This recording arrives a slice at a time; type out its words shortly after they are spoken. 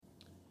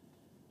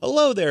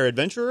Hello there,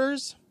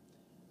 adventurers.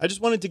 I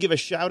just wanted to give a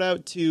shout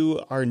out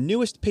to our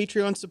newest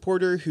Patreon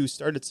supporter who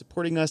started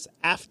supporting us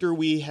after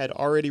we had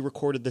already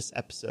recorded this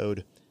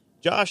episode.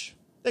 Josh,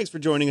 thanks for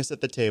joining us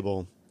at the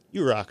table.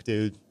 You rock,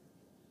 dude.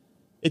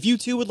 If you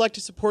too would like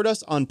to support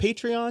us on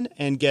Patreon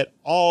and get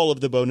all of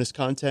the bonus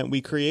content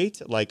we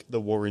create, like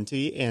the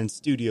warranty and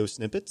studio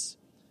snippets,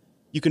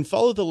 you can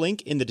follow the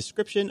link in the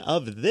description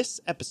of this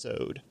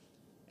episode.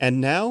 And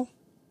now,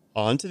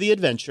 on to the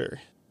adventure.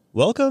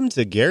 Welcome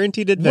to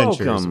Guaranteed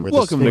Adventures.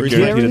 Welcome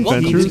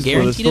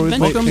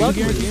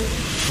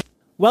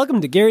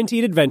to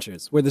Guaranteed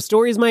Adventures, where the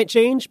stories might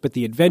change, but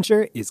the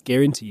adventure is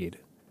guaranteed.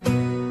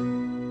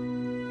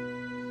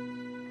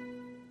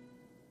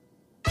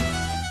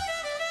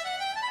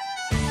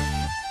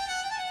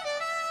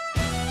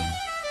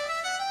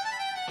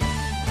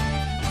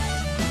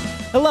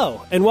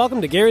 Hello, and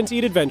welcome to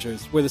Guaranteed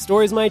Adventures, where the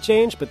stories might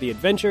change, but the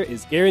adventure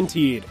is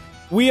guaranteed.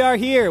 We are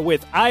here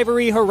with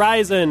Ivory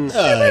Horizon,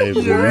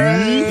 Ivory.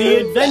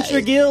 the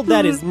adventure guild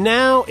that is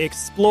now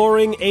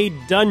exploring a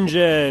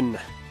dungeon.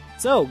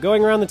 So,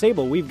 going around the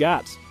table, we've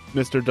got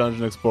Mr.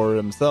 Dungeon Explorer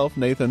himself,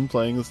 Nathan,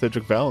 playing the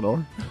Cedric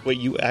Valinor. Wait,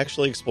 you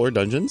actually explore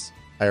dungeons?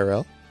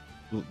 IRL?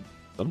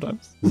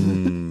 Sometimes.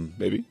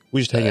 Maybe. We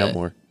just hang out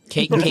more.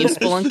 Cave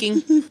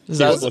spelunking? Is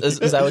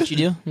that what you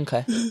do?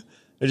 Okay.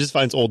 It just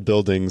finds old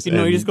buildings. You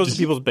know, he just goes to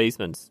people's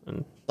basements.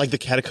 And... like the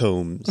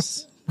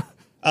catacombs.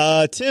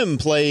 Tim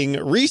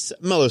playing Reese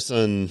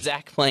Mellowson.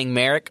 Zach playing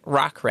Merrick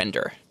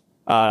Rockrender.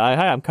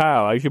 Hi, I'm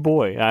Kyle. I'm your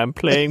boy. I'm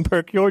playing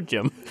Perk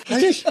Yorgem.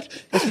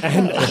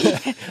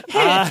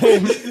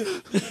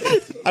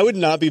 I would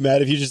not be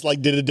mad if you just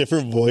did a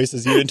different voice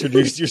as you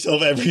introduced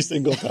yourself every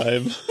single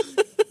time.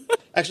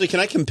 Actually, can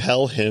I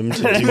compel him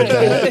to do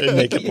that and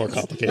make it more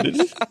complicated?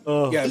 Yeah,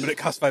 but it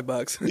costs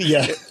 $5.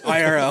 Yeah.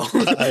 IRL.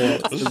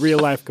 the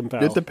real-life compel.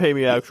 You have to pay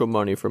me actual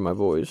money for my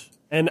voice.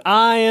 And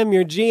I am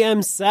your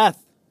GM,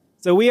 Seth.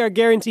 So we are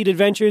Guaranteed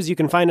Adventures. You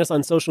can find us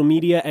on social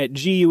media at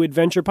GU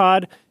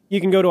AdventurePod. You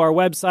can go to our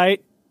website,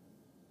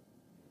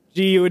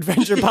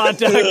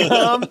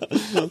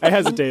 guadventurepod.com. I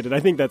hesitated. I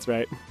think that's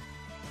right.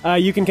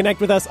 You can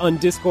connect with us on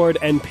Discord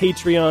and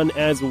Patreon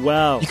as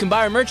well. You can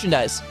buy our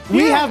merchandise.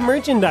 We have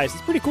merchandise.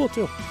 It's pretty cool,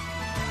 too.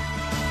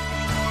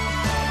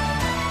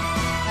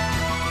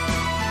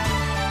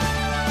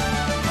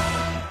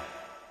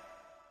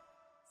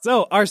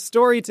 So, our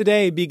story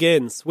today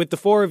begins with the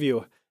four of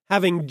you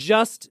having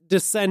just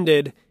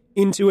descended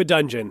into a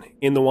dungeon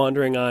in the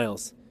Wandering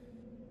Isles.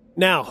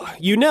 Now,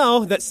 you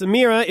know that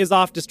Samira is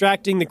off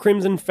distracting the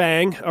Crimson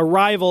Fang, a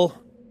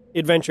rival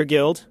adventure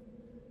guild,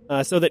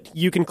 so that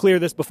you can clear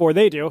this before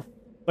they do.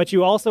 But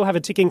you also have a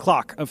ticking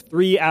clock of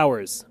 3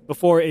 hours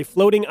before a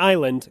floating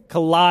island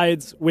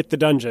collides with the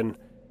dungeon,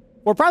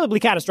 for probably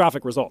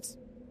catastrophic results.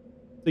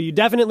 So you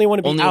definitely want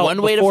to be Only out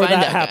one way to before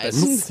find that out,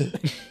 happens.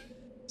 guys.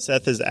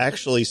 Seth has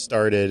actually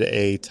started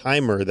a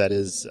timer that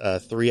is a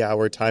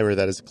 3-hour timer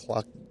that is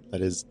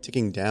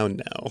ticking down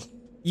now.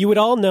 You would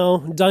all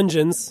know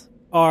dungeons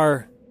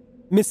are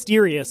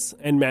mysterious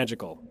and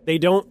magical. They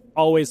don't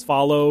always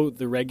follow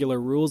the regular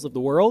rules of the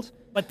world,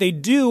 but they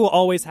do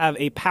always have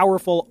a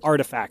powerful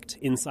artifact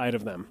inside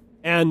of them.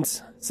 And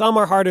some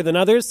are harder than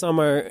others.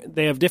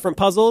 They have different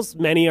puzzles.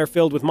 Many are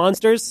filled with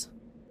monsters.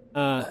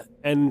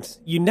 And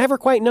you never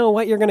quite know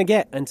what you're going to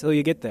get until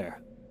you get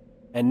there.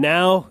 And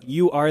now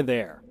you are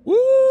there. Woo!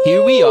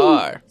 Here we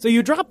are. So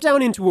you drop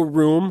down into a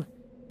room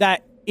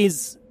that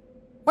is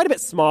quite a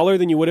bit smaller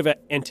than you would have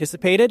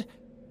anticipated,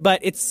 but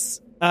it's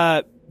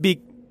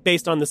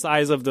based on the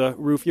size of the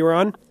roof you're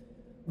on.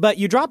 But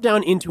you drop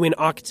down into an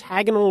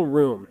octagonal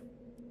room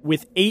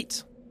with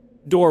 8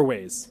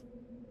 doorways,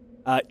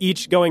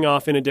 each going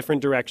off in a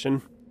different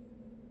direction.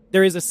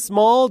 There is a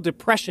small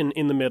depression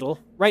in the middle.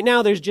 Right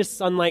now, there's just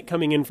sunlight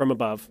coming in from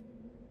above.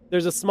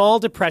 There's a small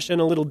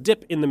depression, a little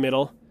dip in the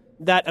middle,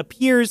 that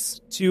appears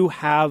to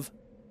have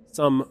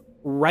some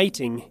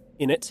writing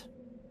in it.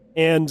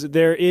 And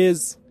there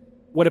is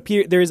a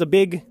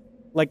big,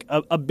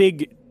 a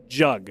big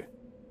jug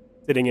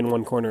sitting in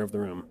one corner of the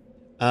room.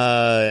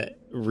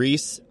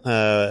 Reese,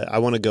 I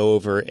want to go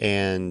over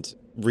and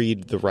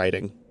read the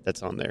writing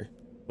that's on there.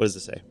 What does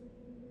it say?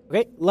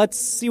 Okay, let's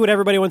see what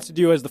everybody wants to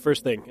do as the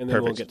first thing, and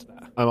then Perfect. we'll get to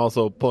that. I'm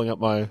also pulling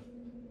up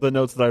the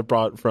notes that I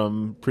brought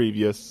from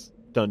previous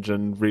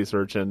dungeon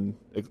research and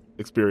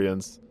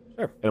experience.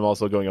 Sure. And I'm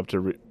also going up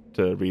to read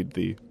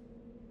the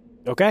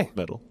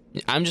medal.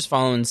 I'm just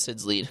following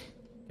Sid's lead.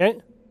 Okay.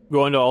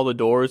 Going to all the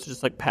doors,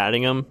 just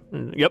patting them.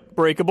 Yep,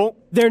 breakable.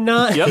 They're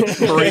not. Yep,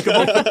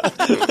 breakable.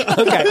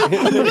 Okay.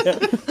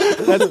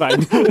 That's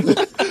fine.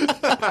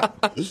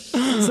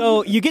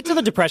 So you get to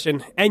the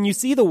depression, and you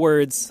see the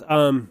words,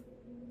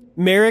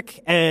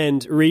 Merrick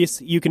and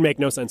Reese, you can make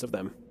no sense of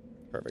them.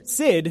 Perfect.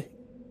 Sid,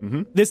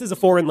 This is a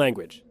foreign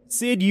language.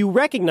 Sid, you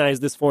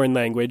recognize this foreign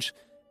language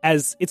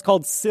as it's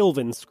called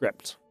Sylvan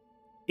script.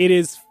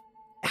 It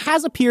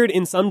has appeared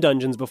in some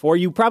dungeons before.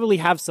 You probably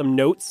have some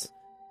notes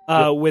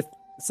with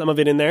some of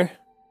it in there.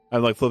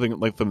 I'm flipping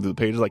through the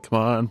pages, come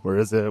on, where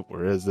is it?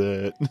 Where is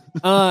it?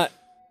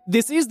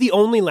 This is the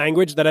only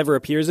language that ever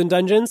appears in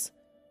dungeons,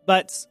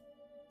 but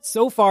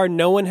so far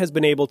no one has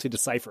been able to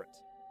decipher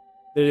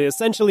it.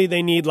 Essentially,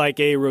 they need like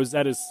a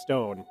Rosetta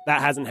Stone.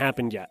 That hasn't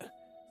happened yet.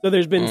 So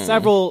there's been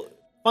several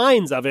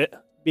finds of it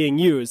being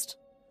used,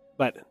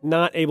 but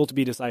not able to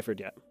be deciphered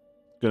yet.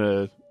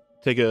 Gonna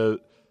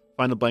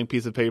find a blank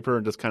piece of paper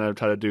and just kind of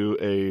try to do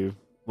a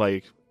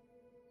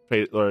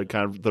or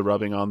kind of the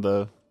rubbing on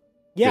the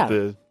get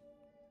the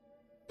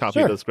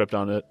copy of the script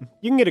on it.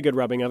 You can get a good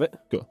rubbing of it.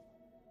 Cool.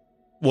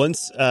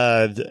 Once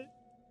I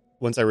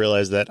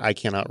realize that I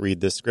cannot read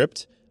this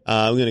script,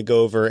 I'm going to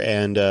go over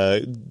and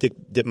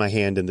dip my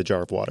hand in the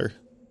jar of water.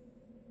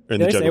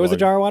 Did I say it was a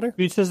jar of water?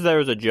 He says there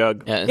was a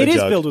jug. Yeah, It is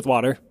filled with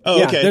water. Oh,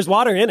 yeah, okay. There's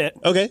water in it.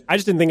 Okay. I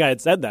just didn't think I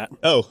had said that.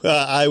 Oh,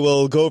 I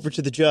will go over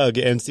to the jug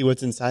and see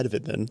what's inside of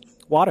it then.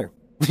 Water.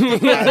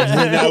 And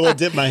I will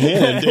dip my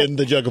hand in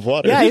the jug of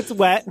water. Yeah, it's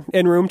wet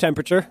and room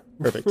temperature.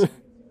 Perfect.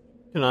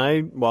 Can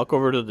I walk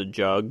over to the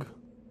jug?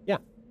 Yeah.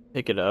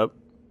 Pick it up?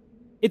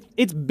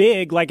 It's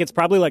big, like it's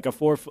probably like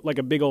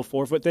a big old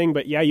 4-foot thing,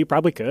 but yeah, you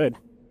probably could.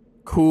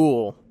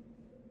 Cool.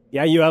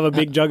 Yeah, you have a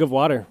big jug of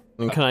water.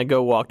 And can I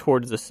go walk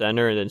towards the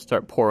center and then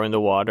start pouring the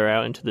water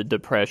out into the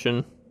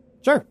depression?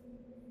 Sure.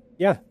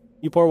 Yeah.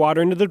 You pour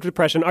water into the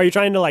depression. Are you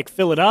trying to like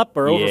fill it up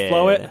or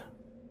overflow it?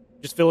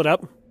 Just fill it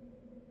up?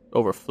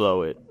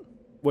 Overflow it.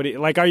 What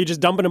are you just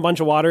dumping a bunch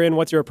of water in?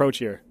 What's your approach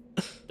here?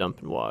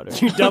 Dumping water.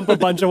 You dump a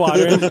bunch of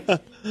water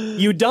in.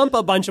 You dump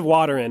a bunch of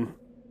water in.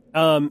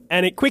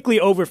 And it quickly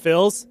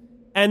overfills,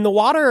 and the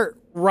water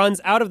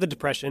runs out of the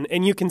depression,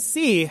 and you can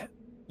see,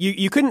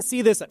 you couldn't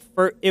see this at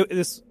first,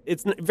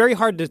 it's very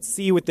hard to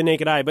see with the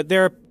naked eye, but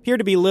there appear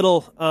to be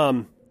little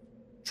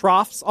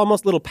troughs,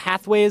 almost little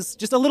pathways,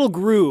 just a little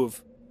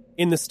groove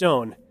in the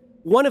stone,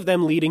 one of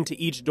them leading to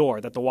each door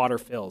that the water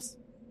fills.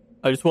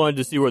 I just wanted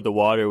to see where the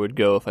water would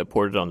go if I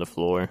poured it on the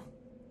floor.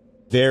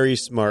 Very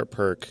smart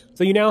perk.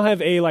 So you now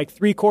have a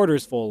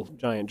 3/4 full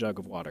giant jug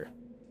of water.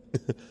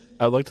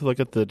 I'd like to look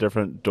at the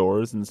different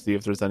doors and see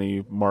if there's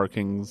any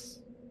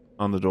markings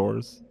on the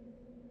doors.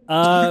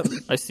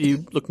 I see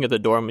you looking at the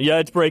door. Yeah,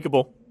 it's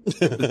breakable.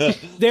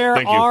 There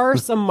Thank you. are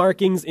some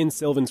markings in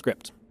Sylvan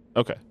script.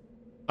 Okay.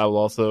 I will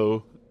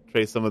also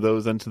trace some of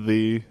those into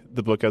the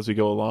book as we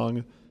go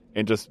along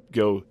and just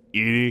go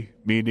eeny,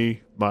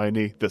 meeny,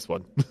 miny, this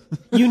one.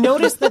 You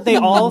notice that they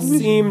all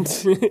seemed...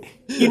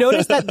 You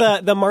notice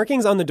that the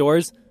markings on the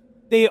doors,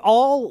 they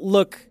all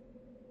look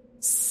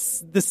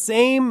the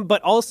same,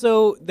 but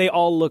also they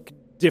all look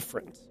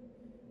different.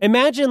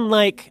 Imagine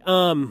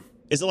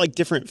Is it like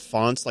different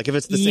fonts? Like if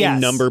it's the same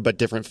Yes. number but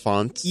different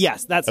fonts?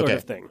 yes, that sort Okay.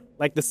 of thing.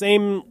 Like the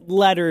same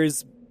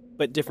letters,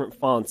 but different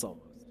fonts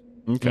almost.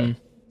 Okay.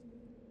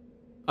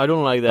 I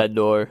don't like that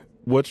door.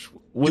 Which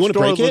wanna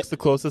door break looks it? the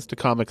closest to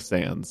Comic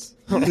Sans?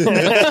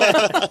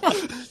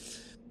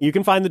 You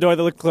can find the door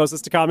that looks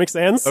closest to Comic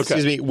Sans.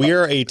 Excuse me, we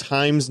are a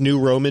Times New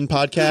Roman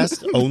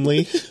podcast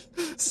only.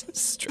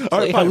 All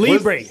right, A fine.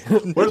 Libre.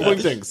 Where's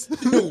Wingdings?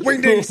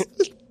 Wingdings!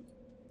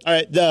 All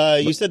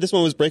right, you said this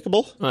one was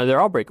breakable?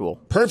 They're all breakable.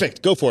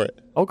 Perfect, go for it.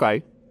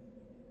 Okay.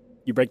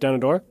 You break down a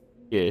door?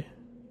 Yeah.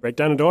 Break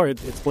down a door, it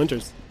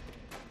splinters.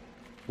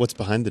 What's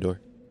behind the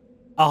door?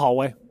 A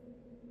hallway.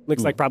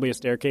 Looks like probably a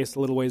staircase a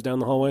little ways down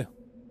the hallway.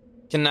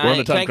 Can We're on I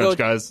the time go? crunch,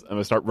 guys. I'm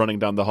going to start running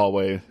down the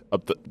hallway,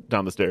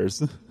 down the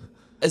stairs.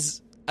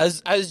 I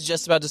was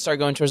just about to start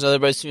going towards the other,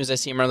 but as soon as I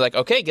see him, I'm like,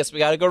 okay, guess we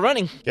got to go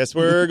running. Guess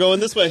we're going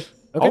this way.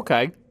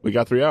 Okay. We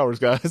got 3 hours,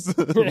 guys.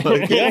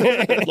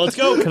 Let's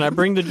go. Can I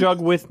bring the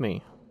jug with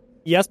me?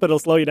 Yes, but it'll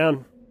slow you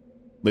down.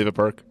 Leave a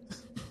perk.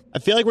 I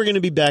feel like we're going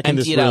to be back in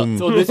this Empty it out. room.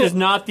 So this is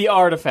not the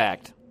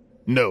artifact.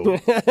 No.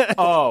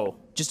 Oh.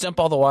 Just dump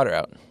all the water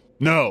out.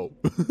 No.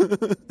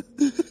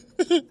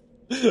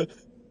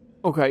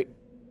 Okay.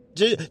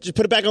 Just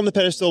put it back on the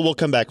pedestal. We'll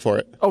come back for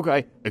it.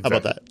 Okay. How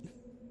about that?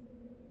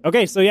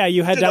 Okay, so yeah,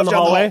 you head down the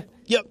Down hallway. hall.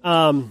 Yep.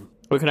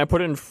 Wait, can I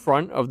put it in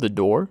front of the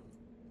door?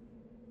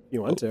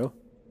 You want to.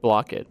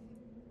 Block it.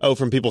 Oh,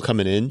 from people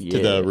coming in to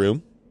Yeah. the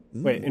room?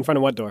 Wait, in front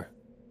of what door?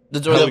 The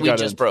door How that we we got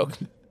just in. broke.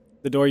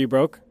 The door you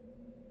broke?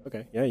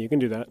 Okay, yeah, you can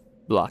do that.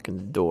 Blocking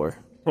the door.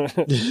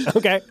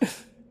 Okay.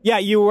 Yeah,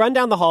 you run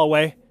down the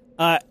hallway,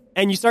 and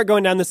you start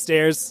going down the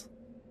stairs,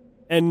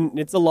 and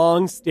it's a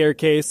long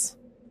staircase,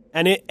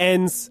 and it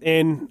ends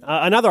in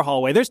another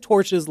hallway. There's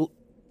torches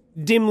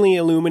dimly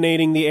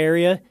illuminating the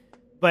area,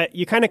 but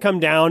you kind of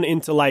come down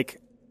into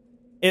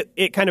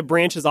it kind of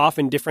branches off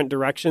in different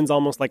directions,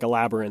 almost like a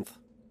labyrinth.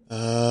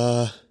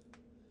 What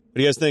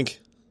do you guys think?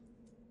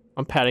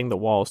 I'm patting the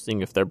walls,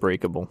 seeing if they're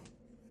breakable.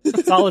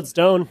 Solid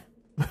stone.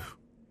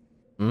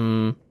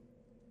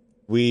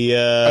 We,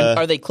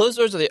 Are they closed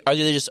doors, or are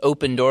they just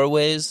open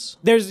doorways?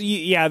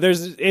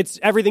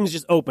 Everything's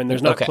just open.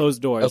 There's not Okay.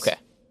 closed doors. Okay.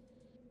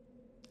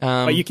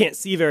 But you can't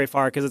see very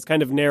far because it's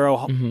kind of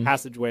narrow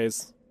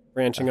passageways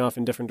branching off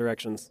in different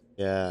directions.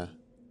 yeah.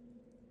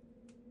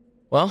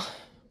 Well,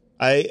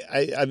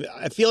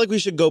 I feel like we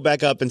should go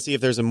back up and see if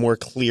there's a more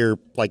clear,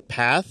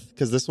 path,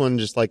 because this one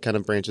just, kind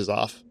of branches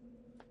off.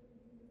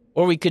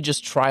 or we could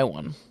just try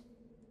one.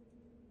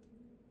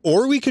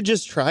 Or we could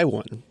just try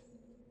one.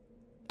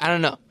 I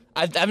don't know.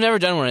 I've never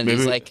done one of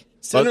these.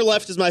 Center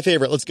left is my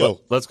favorite. Let's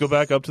go. Let's go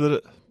back up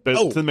to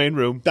the main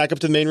room. Back up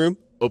to the main room.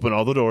 Open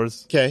all the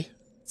doors. Okay.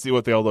 See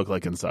what they all look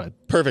like inside.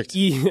 Perfect.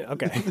 Yeah,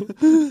 okay.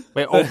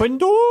 Wait, open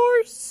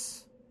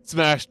doors?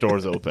 Smash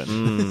doors open.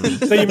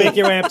 So you make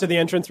your way up to the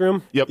entrance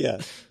room? Yep. Yeah.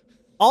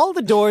 All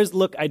the doors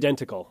look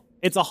identical.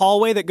 It's a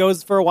hallway that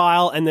goes for a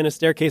while and then a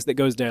staircase that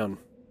goes down.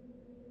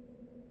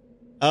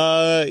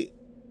 I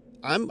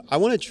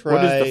want to try.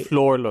 What does the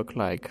floor look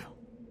like?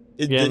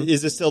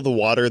 Is this still the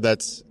water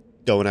that's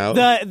going out?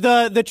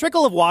 The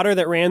trickle of water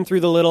that ran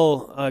through the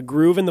little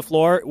groove in the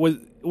floor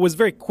was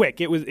very quick.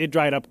 It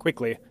dried up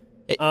quickly.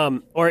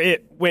 Or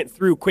it went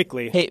through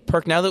quickly. Hey,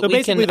 Perk, now that So we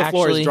basically can the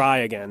floor actually... is dry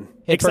again.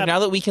 Hey, Perk, now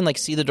that we can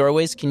see the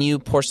doorways, can you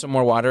pour some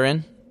more water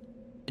in?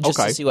 Just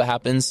Okay. to see what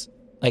happens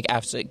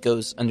after it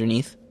goes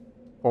underneath.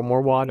 Or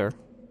more water?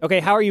 Okay,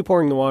 how are you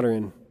pouring the water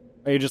in?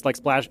 Are you just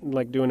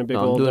doing a big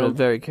No, I'm old... doing it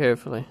very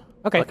carefully.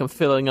 Okay. Like I'm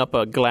filling up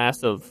a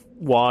glass of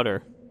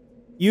water.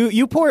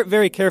 You pour it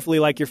very carefully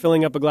like you're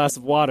filling up a glass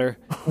of water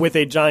with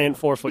a giant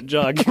 4-foot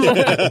jug.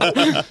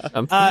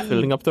 I'm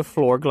filling up the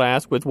floor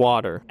glass with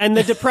water. And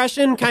the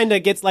depression kind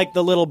of gets like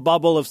the little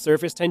bubble of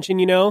surface tension,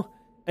 And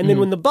then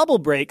when the bubble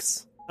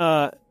breaks,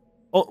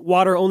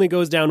 water only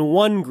goes down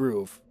one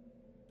groove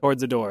towards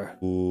the door.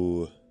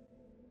 Ooh.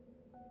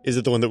 Is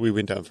it the one that we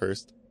went down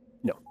first?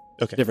 No.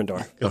 Okay. Different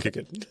door. Okay,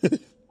 good.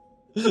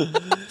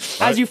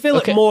 As you fill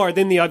it more,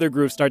 then the other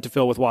grooves start to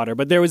fill with water.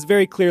 But there was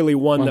very clearly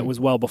one that was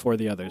well before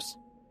the others.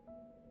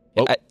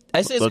 Yeah,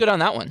 I say let's go down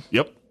that one.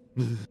 Yep.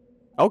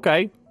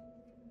 Okay.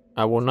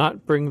 I will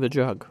not bring the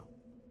jug.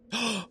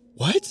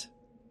 What?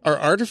 Our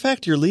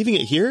artifact? You're leaving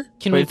it here?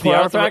 Can Wait, we it's pour the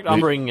out artifact? I'm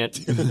bringing it.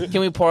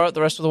 Can we pour out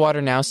the rest of the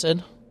water now,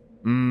 Sid?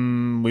 We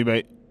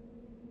may.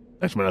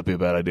 That might not be a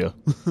bad idea.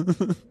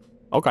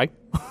 Okay.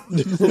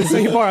 So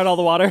you pour out all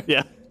the water?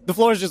 Yeah. The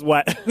floor is just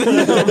wet.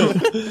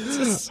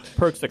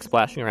 Perk's like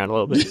splashing around a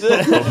little bit.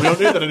 Well, we don't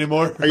need that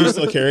anymore. Are you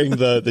still carrying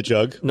the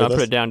jug? No, I with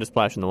put us? it down to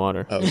splash in the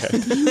water. Oh, okay.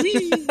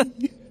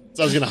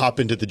 So I was going to hop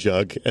into the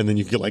jug, and then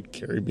you could,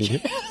 carry me.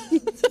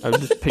 I was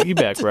just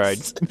piggyback ride.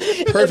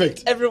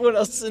 Perfect. Everyone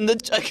else in the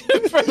jug.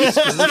 First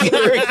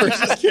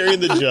just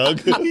carrying the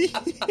jug.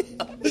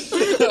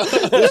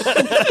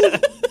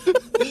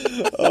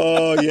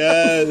 Oh,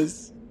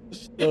 yes.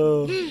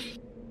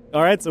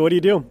 All right, so what do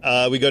you do?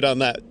 We go down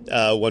that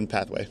one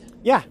pathway.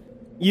 Yeah.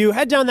 You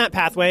head down that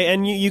pathway,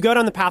 and you go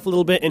down the path a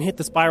little bit and hit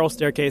the spiral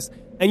staircase,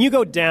 and you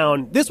go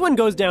down. This one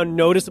goes down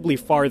noticeably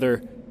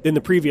farther than the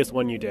previous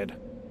one you did.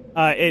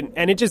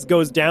 And it just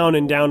goes down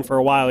and down for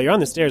a while. You're on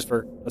the stairs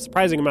for a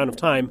surprising amount of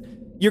time.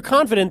 You're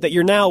confident that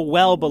you're now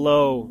well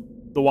below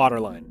the water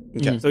line.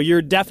 Okay. So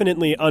you're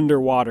definitely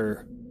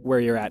underwater where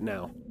you're at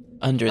now.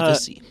 Under the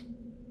sea.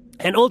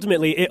 And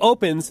ultimately, it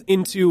opens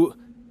into...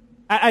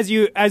 As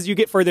you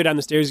get further down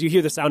the stairs, you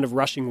hear the sound of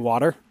rushing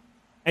water.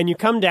 And you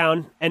come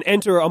down and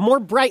enter a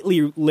more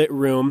brightly lit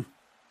room.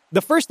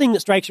 The first thing that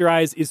strikes your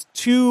eyes is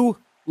two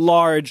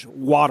large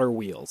water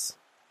wheels,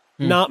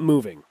 not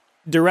moving,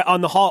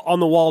 on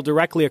the wall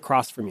directly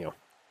across from you.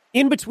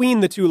 In between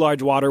the two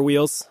large water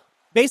wheels,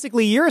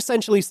 basically you're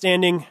essentially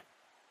standing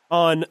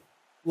on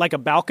like a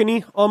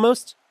balcony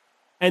almost,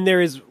 and there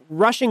is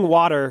rushing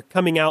water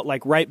coming out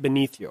right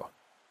beneath you.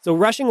 So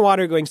rushing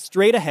water going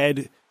straight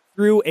ahead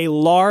through a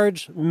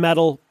large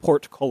metal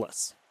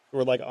portcullis.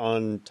 We're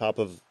on top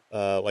of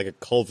a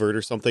culvert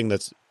or something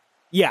that's...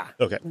 Yeah.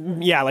 Okay.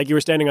 Yeah, like you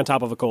were standing on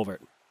top of a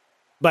culvert,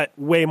 but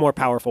way more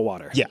powerful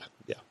water. Yeah.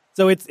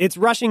 So it's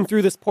rushing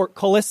through this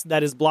portcullis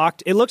that is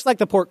blocked. It looks like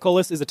the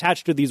portcullis is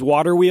attached to these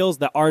water wheels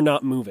that are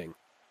not moving.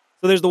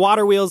 So there's the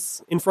water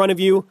wheels in front of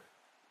you,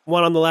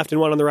 one on the left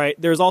and one on the right.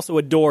 There's also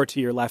a door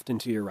to your left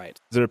and to your right.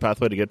 Is there a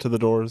pathway to get to the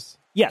doors?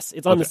 Yes,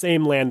 it's on the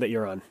same land that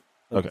you're on.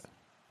 Okay.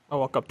 I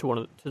walk up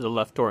to the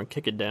left door and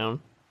kick it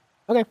down.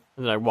 Okay.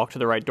 And then I walk to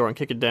the right door and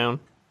kick it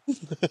down.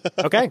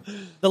 Okay.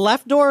 The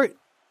left door,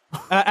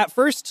 at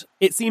first,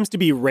 it seems to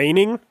be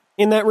raining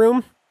in that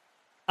room.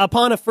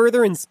 Upon a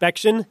further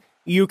inspection,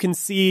 you can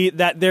see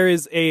that there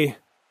is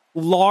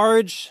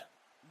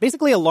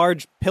basically a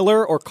large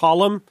pillar or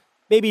column,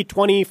 maybe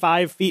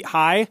 25 feet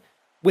high,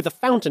 with a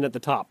fountain at the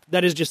top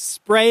that is just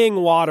spraying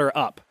water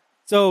up.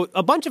 So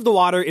a bunch of the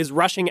water is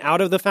rushing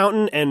out of the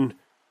fountain and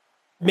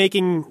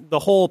making the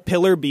whole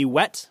pillar be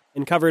wet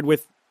and covered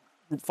with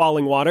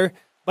falling water.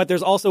 But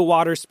there's also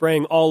water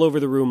spraying all over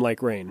the room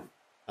like rain.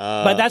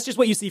 But that's just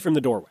what you see from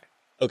the doorway.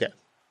 Okay.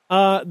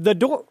 The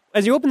door,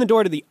 as you open the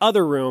door to the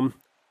other room,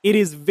 it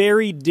is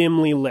very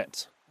dimly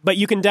lit. But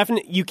you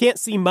can't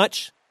see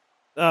much.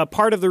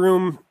 Part of the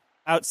room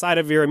outside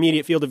of your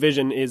immediate field of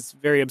vision is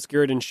very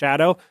obscured in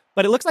shadow.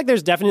 But it looks like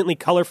there's definitely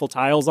colorful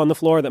tiles on the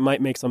floor that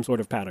might make some sort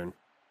of pattern.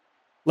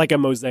 Like a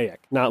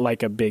mosaic, not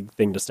like a big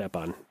thing to step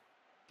on.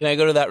 Can I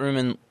go to that room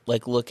and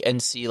look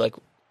and see what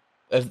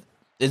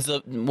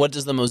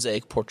does the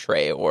mosaic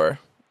portray, or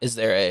is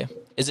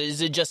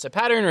it just a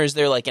pattern, or is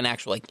there an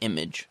actual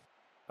image?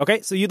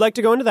 Okay, so you'd like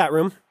to go into that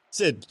room.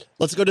 Sid,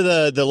 let's go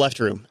to the left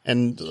room,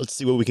 and let's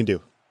see what we can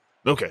do.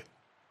 Okay.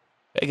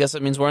 I guess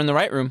that means we're in the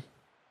right room.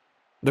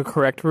 The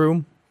correct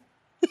room?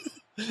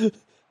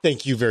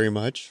 Thank you very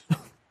much.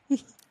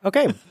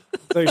 Okay,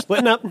 so you're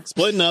splitting up.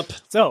 Splitting up.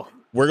 So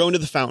We're going to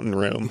the fountain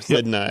room,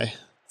 Sid and I.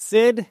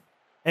 Sid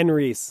and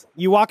Reese,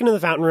 you walk into the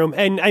fountain room,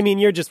 and I mean,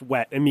 you're just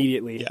wet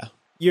immediately. Yeah.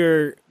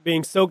 You're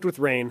being soaked with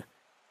rain.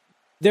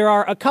 There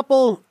are a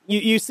couple,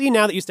 you see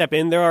now that you step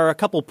in, there are a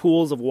couple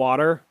pools of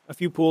water, a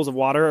few pools of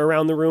water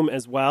around the room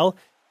as well.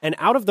 And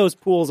out of those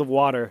pools of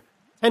water,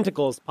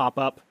 tentacles pop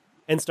up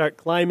and start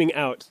climbing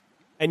out.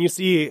 And you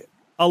see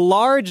a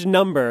large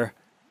number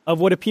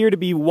of what appear to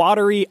be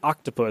watery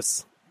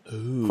octopus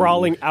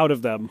crawling out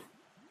of them.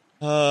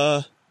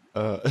 Perk!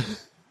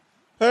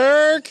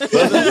 Let's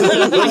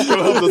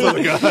go help those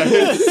other guys.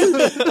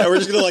 Yeah, we're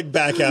just going to like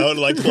back out and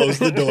like close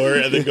the door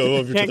and then go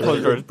over Can't to the close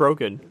the door, room. it's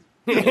broken.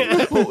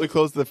 We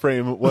close the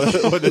frame. What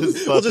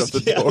is We'll left just,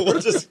 of the door?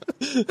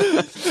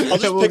 I'll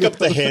just pick up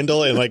the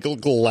handle and like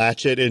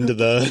latch it into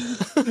the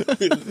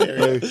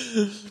area.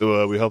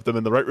 So we help them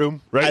in the right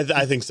room, right?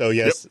 I think so,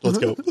 yes. Let's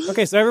go.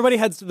 Okay, so everybody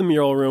heads to the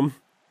mural room.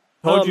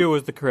 Told you it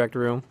was the correct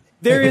room.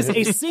 There is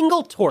a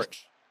single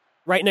torch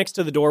right next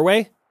to the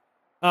doorway,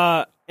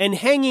 and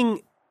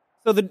hanging.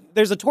 So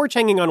there's a torch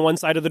hanging on one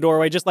side of the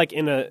doorway, just like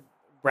in a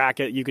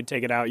bracket. You could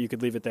take it out, you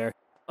could leave it there.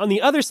 On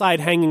the other side,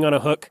 hanging on a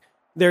hook,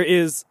 there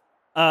is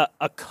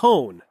a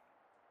cone.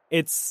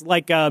 It's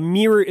like a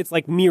mirror. It's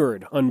like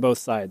mirrored on both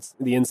sides,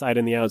 the inside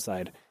and the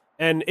outside.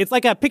 And it's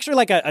like a picture,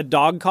 like a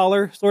dog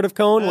collar sort of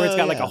cone, where it's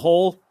got like a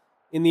hole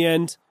in the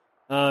end,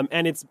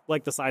 and it's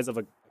like the size of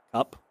a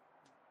cup.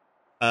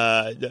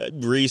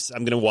 Reese,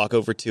 I'm going to walk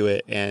over to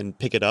it and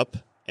pick it up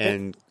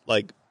and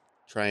like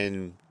try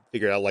and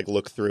figure out, like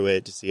look through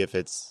it to see if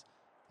it's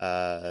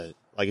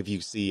like if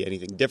you see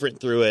anything different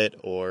through it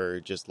or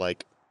just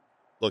like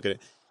look at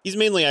it. He's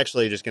mainly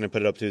actually just going to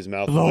put it up to his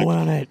mouth. Blow and,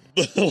 on it.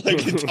 like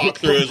talk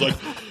through it. It's like,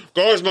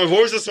 guys, my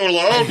voice is so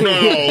loud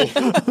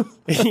now.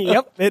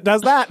 Yep, it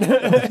does that.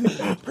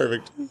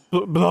 Perfect.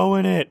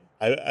 Blowing it.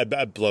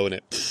 I'm blowing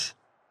it.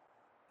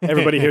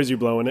 Everybody hears you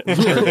blowing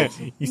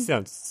it. You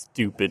sound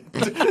stupid.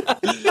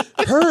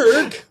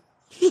 Perk.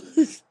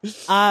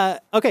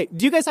 Okay,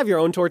 do you guys have your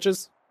own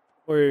torches?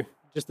 Or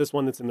just this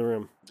one that's in the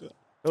room?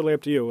 Totally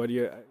up to you. What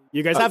do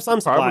you guys have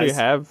some supplies? Probably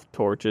have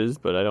torches,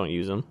 but I don't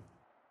use them.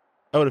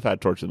 I would have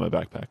had torches in my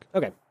backpack.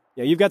 Okay.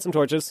 Yeah, you've got some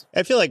torches.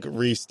 I feel like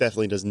Reese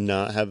definitely does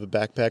not have a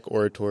backpack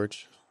or a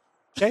torch.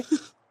 Okay.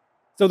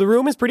 So the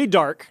room is pretty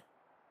dark.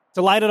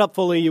 To light it up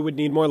fully, you would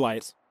need more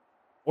light.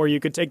 Or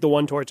you could take the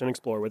one torch and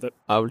explore with it.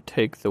 I would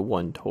take the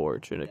one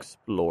torch and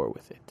explore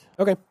with it.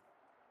 Okay.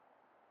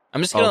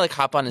 I'm just gonna like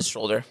hop on his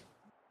shoulder.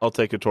 I'll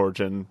take a torch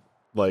and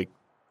like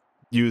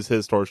use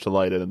his torch to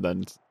light it and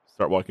then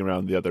start walking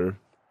around the other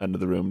end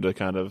of the room to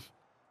kind of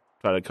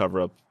try to cover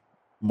up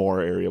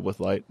more area with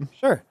light.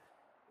 Sure.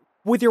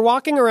 With your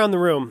walking around the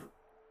room,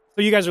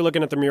 so you guys are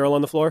looking at the mural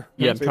on the floor?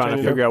 Yeah, That's I'm what trying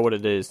to do? figure out what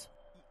it is.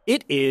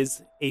 It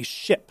is a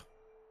ship.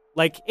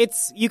 Like,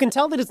 you can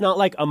tell that it's not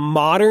like a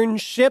modern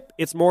ship.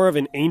 It's more of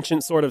an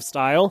ancient sort of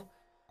style.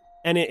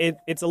 And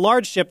it's a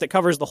large ship that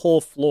covers the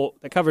whole floor,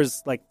 that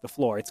covers, like, the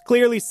floor. It's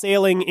clearly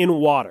sailing in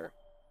water.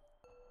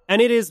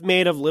 And it is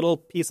made of little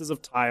pieces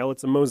of tile.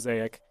 It's a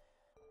mosaic.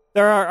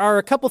 There are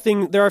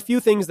a few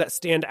things that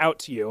stand out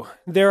to you.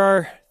 There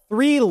are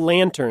 3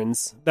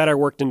 lanterns that are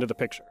worked into the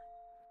picture.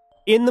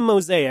 In the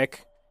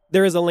mosaic,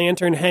 there is a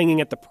lantern hanging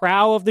at the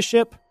prow of the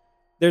ship.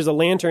 There's a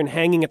lantern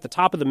hanging at the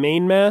top of the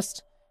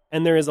mainmast.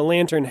 And there is a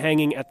lantern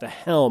hanging at the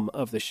helm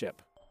of the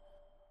ship.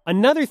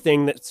 Another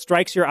thing that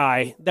strikes your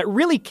eye that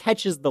really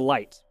catches the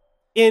light,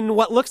 in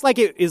what looks like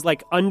it is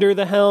like under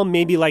the helm,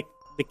 maybe like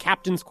the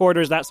captain's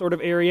quarters, that sort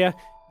of area,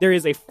 there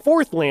is a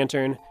 4th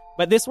lantern,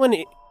 but this one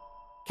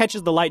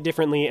catches the light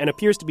differently and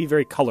appears to be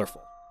very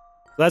colorful.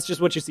 So that's just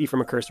what you see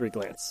from a cursory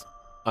glance.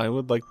 I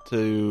would like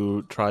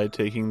to try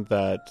taking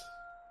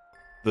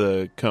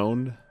the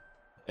cone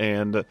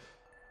and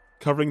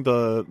covering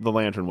the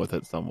lantern with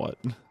it somewhat.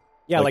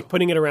 Yeah, like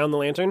putting it around the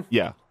lantern.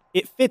 Yeah.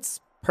 It fits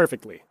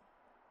perfectly.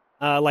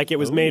 Like it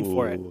was made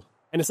for it. Ooh.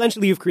 And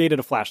essentially you've created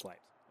a flashlight.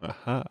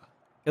 Aha.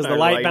 Because Can the I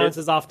light light it?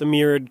 bounces off the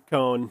mirrored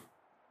cone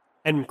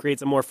and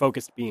creates a more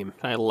focused beam.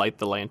 Can I light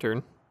the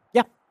lantern?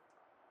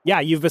 Yeah,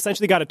 you've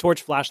essentially got a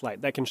torch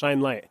flashlight that can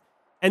shine light.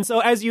 And so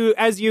as you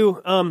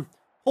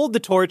hold the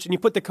torch and you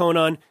put the cone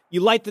on,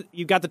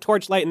 you've got the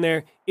torch light in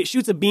there, it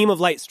shoots a beam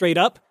of light straight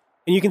up,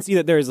 and you can see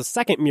that there is a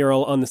second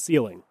mural on the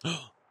ceiling.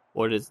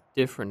 What is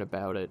different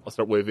about it? I'll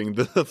start waving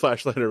the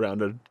flashlight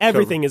around and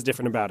Everything is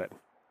different about it.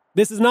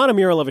 This is not a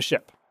mural of a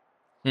ship.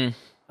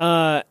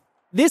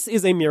 This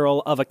is a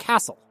mural of a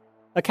castle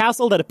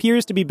that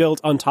appears to be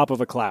built on top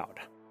of a cloud.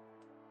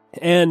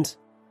 And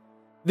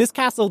this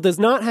castle does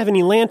not have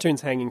any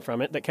lanterns hanging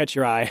from it that catch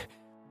your eye,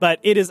 but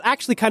it is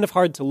actually kind of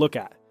hard to look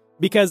at,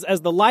 because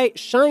as the light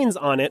shines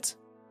on it,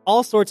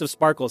 all sorts of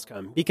sparkles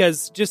come,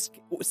 because just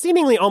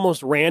seemingly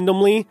almost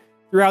randomly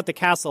throughout the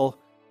castle,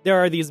 there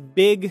are these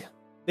big,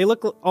 they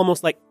look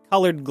almost like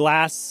colored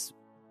glass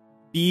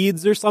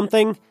beads or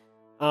something,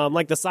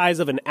 like the size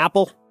of an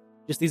apple.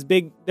 Just these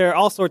big, there are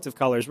all sorts of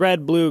colors: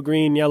 red, blue,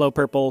 green, yellow,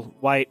 purple,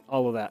 white,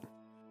 all of that.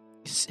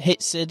 Hey,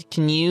 Sid,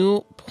 can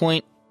you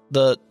point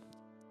the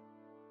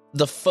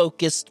the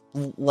focused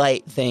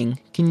light thing,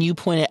 can you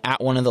point it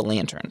at one of the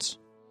lanterns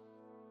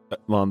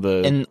On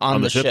the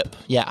on the ship?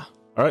 Yeah.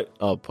 All right,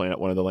 I'll point at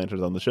one of the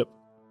lanterns on the ship.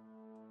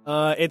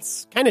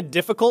 It's kind of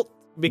difficult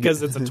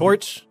because it's a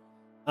torch,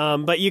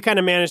 but you kind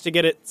of managed to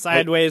get it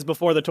sideways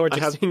before the torch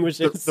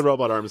extinguishes. The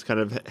robot arms kind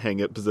of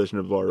hang at position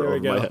of over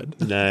my head.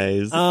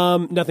 Nice.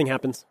 Nothing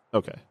happens.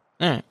 Okay.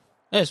 All right.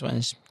 I just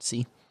wanted to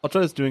see. I'll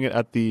try just doing it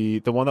at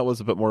the one that was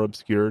a bit more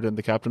obscured in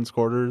the captain's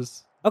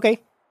quarters. Okay.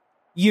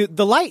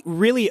 The light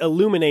really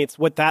illuminates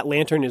what that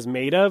lantern is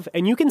made of,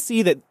 and you can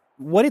see that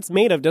what it's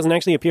made of doesn't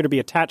actually appear to be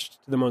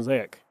attached to the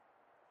mosaic.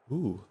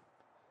 Ooh.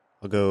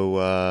 I'll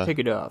go... Take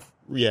it off.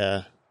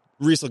 Yeah.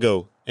 Reese will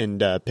go and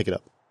pick it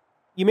up.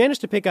 You manage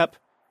to pick up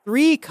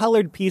 3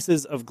 colored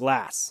pieces of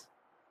glass.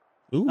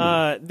 Ooh.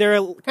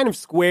 They're kind of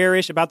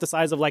squarish, about the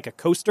size of like a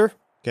coaster.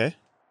 Okay.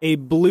 A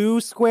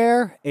blue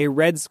square, a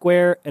red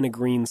square, and a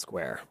green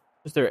square.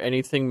 Is there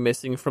anything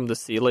missing from the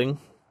ceiling?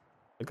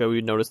 Like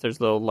we noticed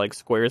there's little like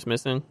squares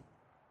missing.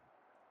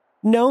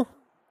 No.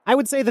 I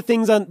would say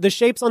the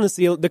shapes on the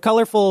ceiling, the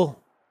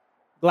colorful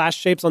glass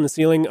shapes on the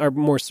ceiling are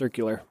more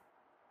circular.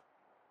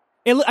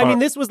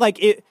 This was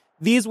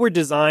these were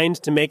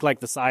designed to make like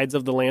the sides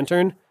of the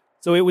lantern,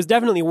 so it was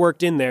definitely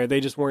worked in there. They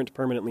just weren't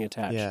permanently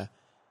attached.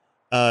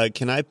 Yeah.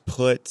 Can I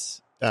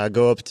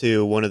go up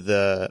to one of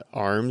the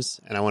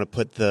arms, and I want to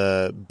put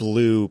the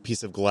blue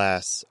piece of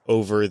glass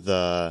over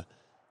the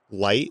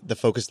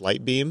focused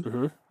light beam.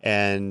 Mm-hmm.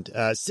 And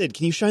Sid,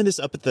 can you shine this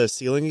up at the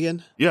ceiling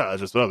again? Yeah,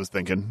 that's just what I was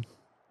thinking.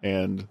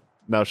 And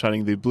now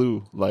shining the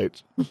blue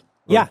light.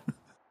 Yeah.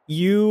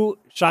 You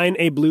shine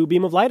a blue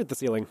beam of light at the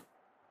ceiling.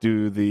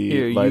 Do the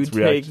Here, lights you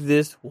react? take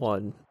this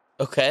one.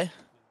 Okay. I'm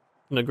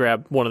gonna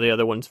grab one of the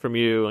other ones from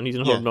you, and he's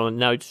gonna hold it on.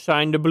 Now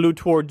shine the blue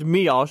towards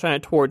me. I'll shine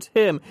it towards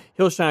him.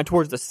 He'll shine it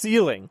towards the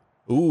ceiling.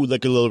 Ooh,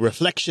 like a little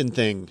reflection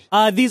thing.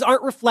 These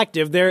aren't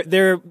reflective.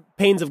 They're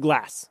panes of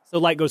glass, so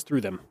light goes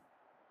through them.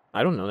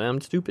 I don't know. I'm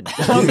stupid.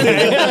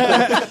 Okay.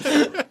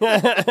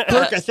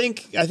 Perk, I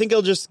think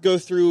I'll just go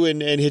through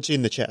and hit you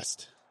in the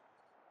chest.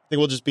 I think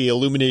we'll just be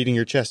illuminating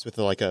your chest with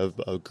like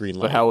a green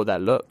light. But how would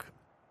that look?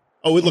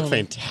 Oh, it looked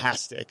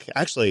fantastic.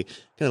 Actually,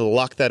 gonna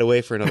lock that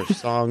away for another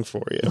song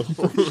for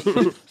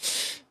you.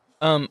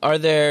 Are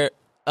there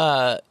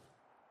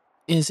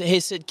hey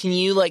Sid, can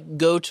you like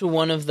go to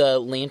one of the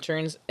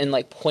lanterns and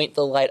like point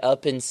the light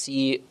up and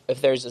see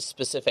if there's a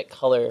specific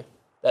color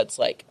that's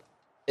like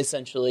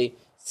essentially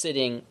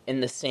sitting in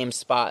the same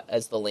spot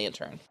as the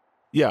lantern?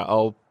 Yeah,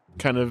 I'll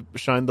kind of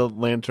shine the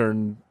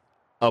lantern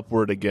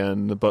upward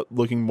again, but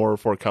looking more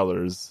for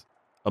colors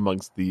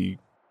amongst the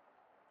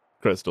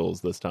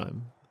crystals this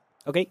time.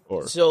 Okay.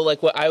 So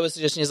like what I was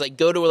suggesting is like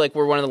go to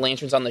where one of the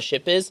lanterns on the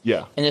ship is.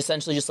 Yeah. And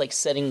essentially just like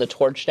setting the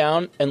torch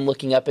down and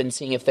looking up and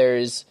seeing if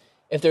there's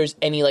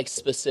any like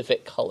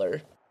specific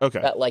color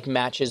that like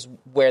matches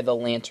where the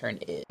lantern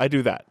is. I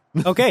do that.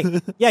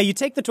 Okay. Yeah, you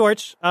take the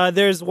torch.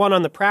 There's one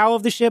on the prow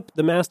of the ship,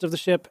 the mast of the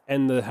ship,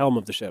 and the helm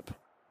of the ship.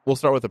 We'll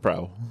start with the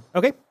prow.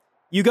 Okay.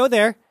 You go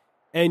there,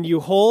 and you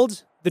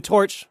hold the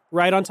torch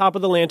right on top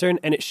of the lantern,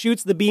 and it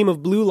shoots the beam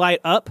of blue light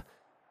up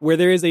where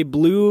there is a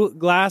blue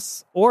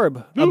glass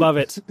orb above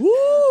it.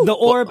 The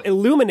orb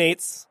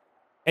illuminates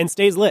and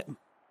stays lit,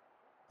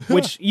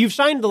 which you've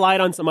shined the light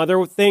on some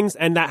other things,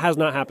 and that has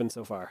not happened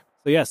so far.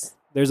 So yes,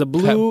 there's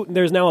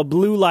now a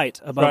blue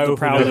light above the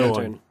prow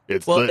lantern.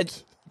 It's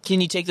lit. Can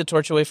you take the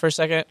torch away for a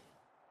second?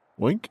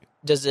 Wink.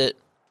 Does it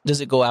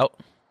go out?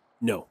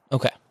 No.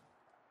 Okay.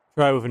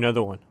 Try with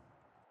another one.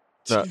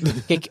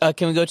 Okay,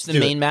 can we go to the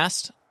main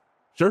mast?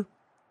 Sure.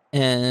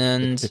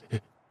 And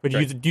But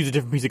use a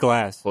different piece of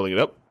glass. Holding it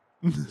up.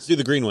 Let's do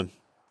the green one.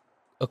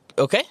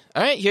 okay,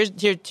 all right. Here,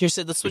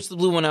 Sid. Let's switch the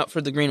blue one out for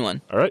the green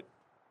one. All right.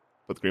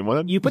 Put the green one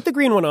in. You put the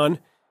green one on,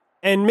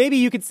 and maybe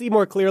you could see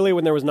more clearly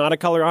when there was not a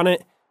color on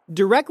it.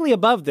 Directly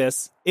above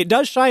this, it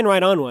does shine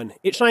right on one.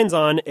 It shines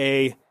on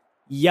a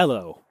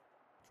yellow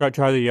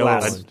Try the yellow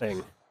glass one.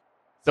 thing.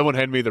 Someone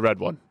hand me the red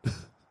one.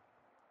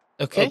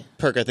 Okay. Oh,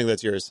 Perk, I think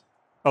that's yours.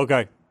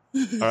 Okay.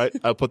 All right.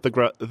 I'll put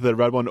the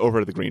red one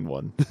over the green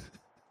one.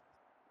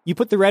 You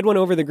put the red one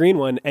over the green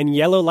one, and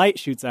yellow light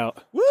shoots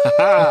out.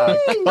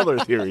 Color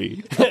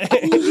theory.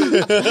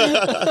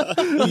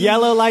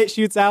 Yellow light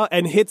shoots out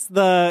and hits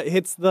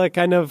the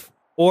kind of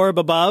orb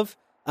above,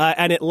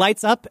 and it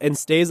lights up and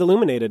stays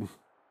illuminated.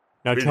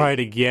 Now try it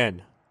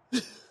again.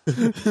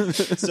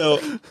 So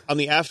on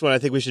the aft one, I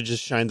think we should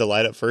just shine the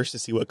light up first to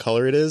see what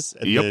color it is,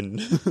 and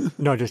then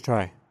No, just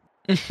try.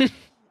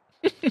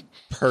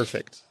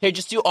 perfect. Here,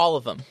 just do all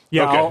of them.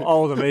 Yeah, Okay.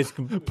 all of them. It's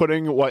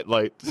Putting white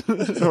light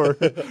or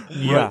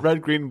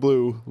red, green,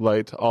 blue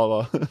light all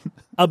on.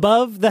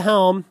 Above the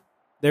helm,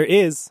 there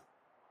is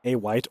a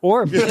white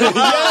orb. We did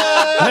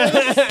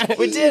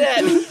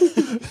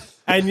it.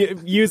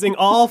 And using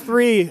all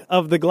 3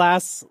 of the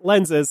glass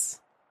lenses,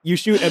 you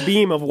shoot a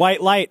beam of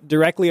white light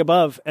directly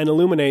above and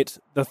illuminate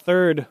the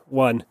third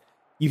one.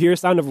 You hear a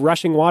sound of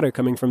rushing water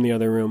coming from the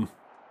other room.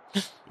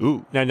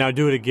 Ooh. now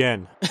do it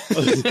again.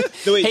 No,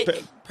 wait,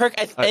 Hey, Perk.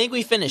 I think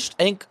we finished.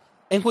 I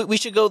think we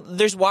should go.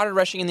 There's water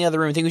rushing in the other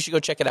room. I think we should go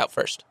check it out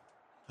first.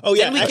 Oh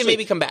yeah, Then we can actually,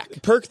 maybe come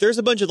back. Perk, there's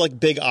a bunch of like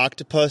big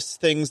octopus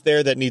things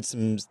there that need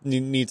some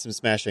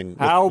smashing.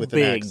 How with an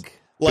axe. big?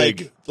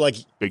 Big.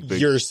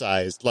 Your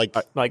size, like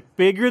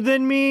bigger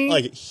than me?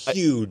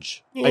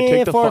 huge. I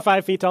take the 4 or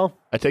 5 feet tall.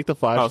 I take the so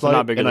flashlight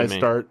not bigger and I than me.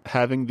 start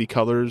having the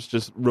colors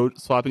just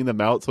swapping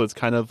them out, so it's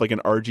kind of like an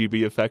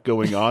RGB effect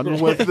going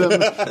on with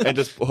them, and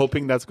just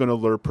hoping that's going to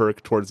lure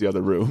Perk towards the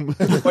other room.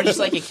 Or just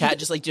like a cat,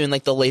 just like doing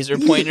like the laser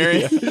pointer.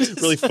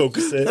 Really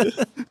focus it.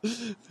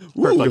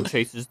 Perk like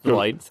chases the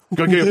lights.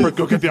 Go get it, Perk.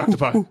 Go get the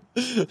octopi.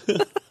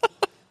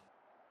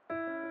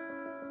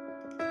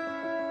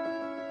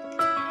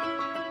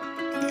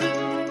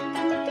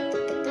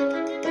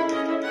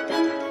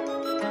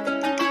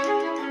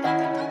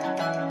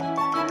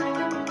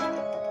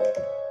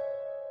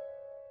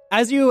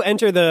 As you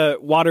enter the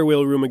water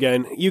wheel room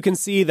again, you can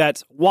see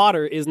that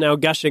water is now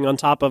gushing on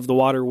top of the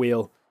water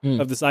wheel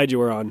of the side you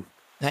were on.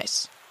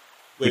 Nice.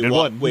 Wait, did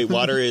one. wait,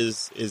 water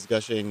is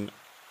gushing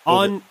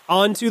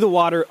Onto the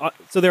water.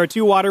 So there are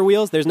 2 water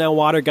wheels. There's now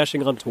water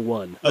gushing onto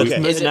one.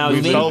 Okay, Is it Now We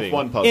it's moving? solved moving.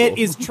 one puzzle. It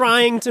is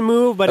trying to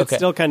move, but it's Okay.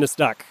 still kind of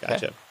stuck.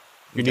 gotcha.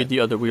 You need the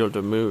other wheel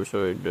to move,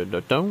 so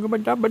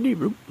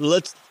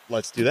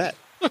Let's do that.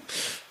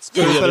 Let's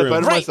go to the other room.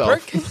 Better Right, myself.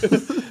 Perk.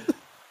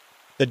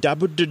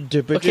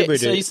 Okay,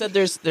 so you said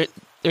there's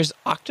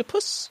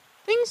octopus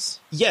things?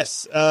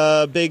 Yes,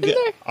 big In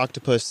there?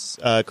 octopus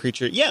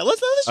creature. Yeah,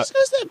 let's just go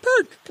to that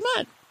Perk. Come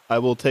on. I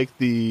will take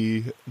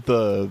the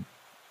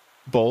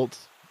bolt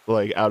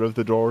like out of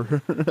the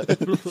door.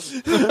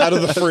 Out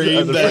of the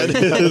frame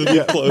that we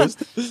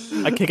closed.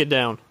 I kick it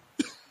down.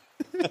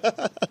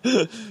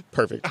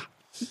 Perfect.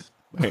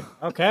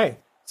 Okay.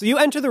 So you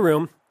enter the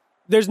room.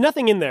 There's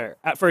nothing in there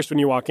at first when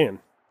you walk in.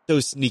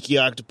 Those sneaky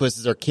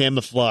octopuses are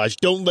camouflage.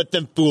 Don't let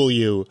them fool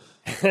you.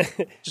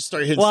 Just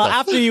start hitting Well, stuff.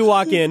 after you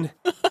walk in,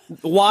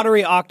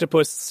 watery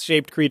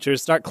octopus-shaped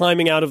creatures start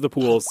climbing out of the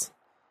pools.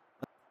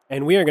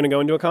 And we are going to go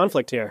into a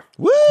conflict here.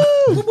 Woo!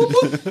 All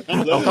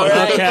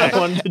right. Okay. I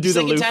wanted to do the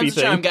Second Luffy time's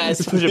a charm, thing.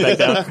 guys. Push it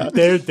back down.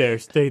 There,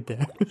 stay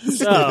there.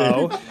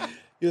 So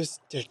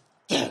Just-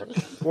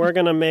 we're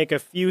going to make a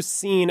few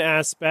scene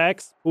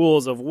aspects.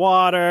 Pools of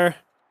water,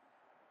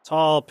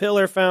 tall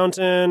pillar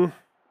fountain.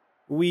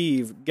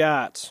 We've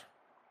got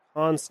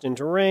constant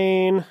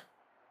rain.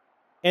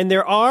 And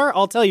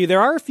I'll tell you, there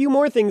are a few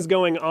more things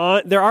going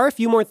on. There are a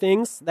few more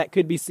things that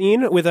could be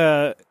seen with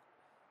the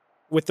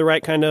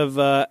right kind of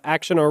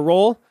action or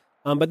roll.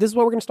 But this is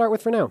what we're going to start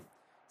with for now.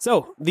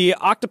 So the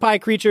octopi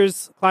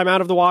creatures climb out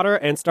of the water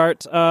and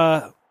start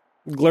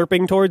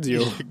glurping towards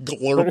you.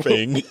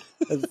 Glorping.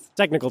 That's a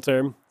technical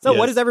term. So Yes.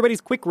 what is everybody's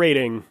quick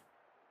rating?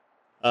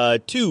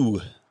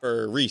 2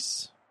 for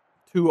Reese.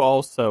 2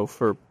 also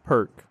for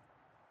Perk.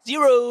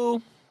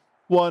 0.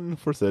 1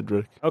 for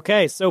Cedric.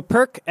 Okay, so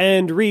Perk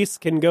and Reese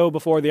can go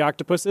before the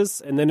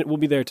octopuses, and then it will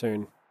be their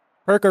turn.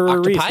 Perk or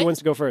Octopi? Reese, who wants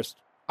to go first?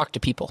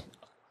 Octopeople.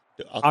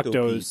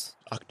 Octos.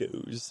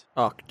 Octos.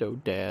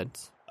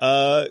 Octodads.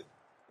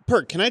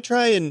 Perk, can I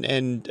try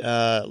and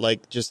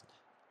like just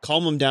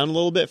calm them down a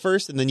little bit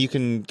first, and then you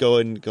can go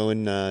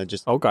and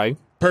just Okay.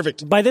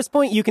 perfect. By this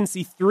point, you can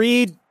see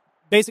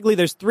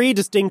there's 3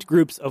 distinct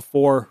groups of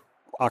 4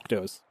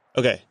 octos.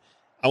 Okay.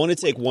 I want to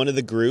take one of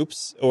the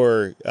groups,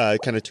 or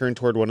kind of turn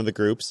toward one of the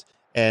groups,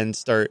 and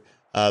start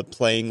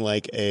playing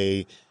like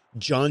a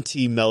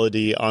jaunty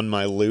melody on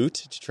my lute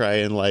to try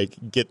and like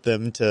get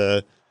them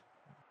to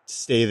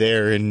stay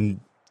there and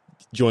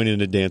join in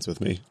a dance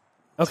with me.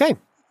 Okay.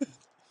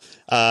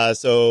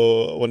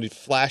 So I wanted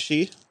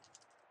flashy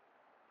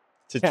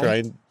to Okay. try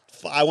and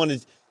let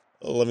me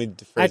rephrase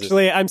this.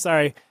 Actually, I'm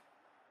sorry.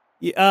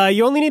 You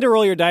only need to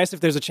roll your dice if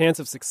there's a chance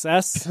of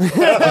success. Wait,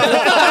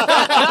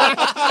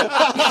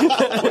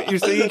 you're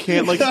saying you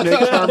can't like snake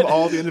charm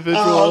all the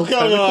individual? Oh,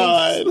 come on.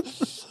 I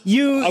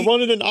You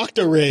wanted an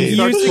octo raid.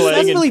 Starts playing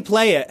successfully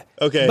play it.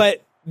 Okay.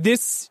 But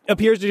this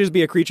appears to just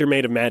be a creature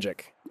made of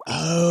magic.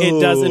 Oh.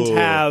 It doesn't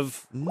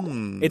have...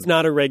 It's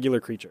not a regular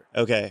creature.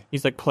 Okay.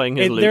 He's like playing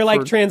his lute. They're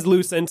like for-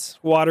 translucent,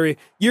 watery.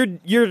 You're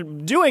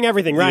doing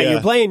everything right. Yeah.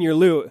 You're playing your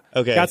lute.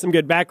 Okay. Got some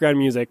good background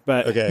music,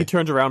 but He Okay.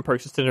 turns around,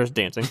 Perk's just in there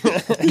dancing.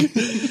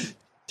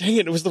 Dang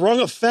it, it was the wrong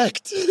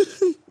effect.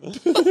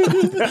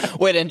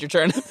 Wait, end your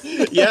turn.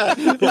 Yeah.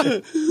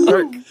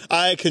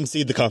 I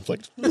concede the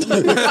conflict.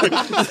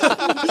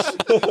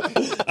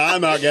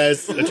 I'm out,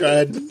 guys. I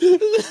tried.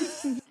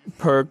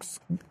 Perk's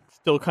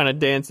still kind of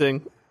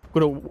dancing.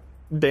 Gonna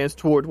dance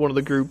toward one of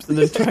the groups and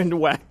then trying to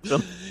whack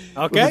them.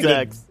 okay. With his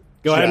axe.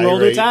 Go ahead and roll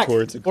to Gyrate attack.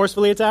 towards a-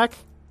 Forcefully attack.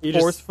 You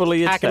just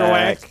Forcefully hack attack. and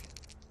whack.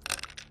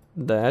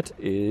 That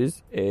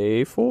is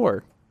a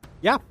 4.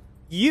 Yeah.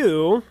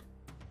 You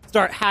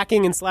start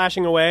hacking and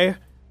slashing away,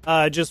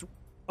 just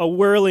a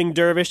whirling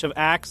dervish of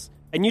axe,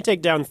 and you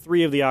take down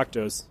 3 of the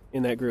octos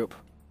in that group.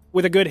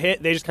 With a good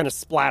hit, they just kind of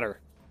splatter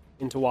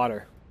into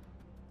water.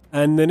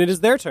 And then it is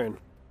their turn.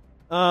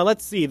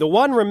 Let's see. The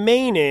one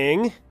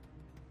remaining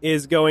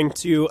is going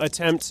to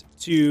attempt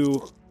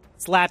to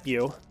slap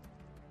you.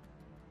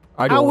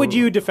 How would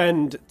you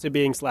defend to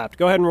being slapped?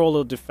 Go ahead and roll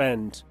a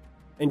defend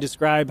and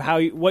describe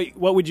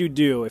what would you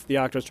do if the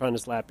octo's trying to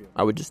slap you.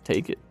 I would just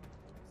take it.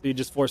 So you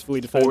just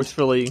forcefully defend.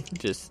 Forcefully,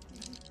 just...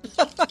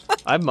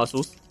 I have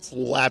muscles.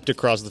 Slapped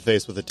across the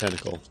face with a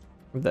tentacle.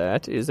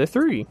 That is a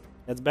 3.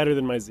 That's better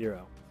than my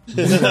 0.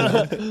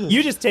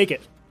 You just take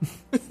it.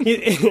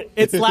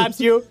 It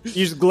slaps you.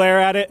 You just glare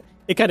at it.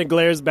 It kind of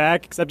glares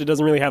back, except it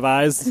doesn't really have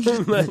eyes.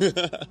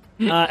 And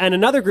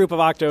another group of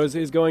Octos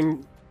is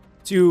going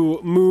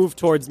to move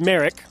towards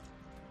Merrick.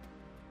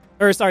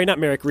 Or, sorry, not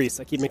Merrick, Reese.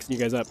 I keep mixing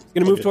you guys up.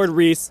 Going to move toward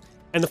Reese.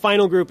 And the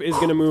final group is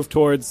going to move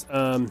towards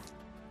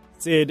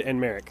Sid and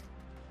Merrick.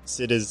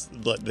 Sid is,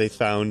 they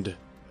found,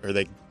 or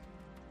they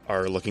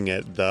are looking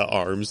at the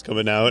arms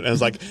coming out, and I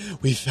was like,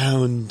 we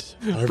found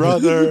our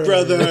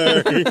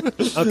brother.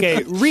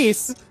 Okay,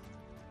 Reese,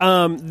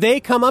 they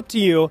come up to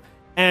you,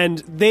 and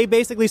they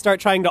basically start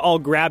trying to all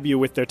grab you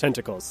with their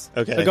tentacles.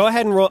 Okay. So go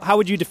ahead and roll. How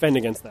would you defend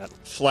against that?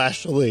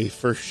 Flashily,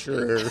 for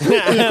sure.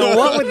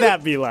 What would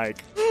that be like?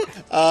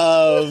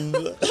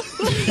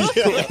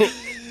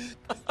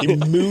 He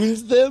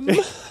moons them.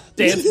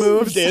 Dance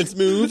moves? Dance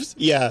moves.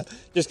 Yeah.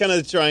 Just kind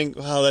of trying.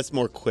 Well, that's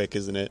more quick,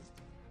 isn't it?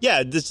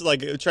 Yeah, just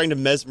like trying to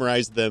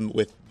mesmerize them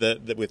with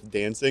with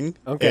dancing.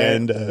 Okay.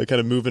 And kind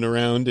of moving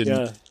around. And,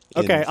 Yeah.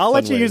 Okay, I'll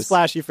let you use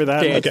Flashy for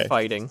that. Dance Okay.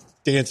 fighting.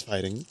 Dance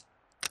fighting.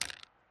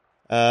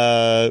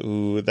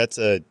 Ooh, that's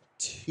a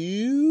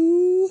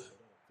 2.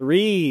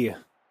 3.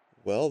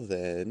 Well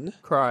then,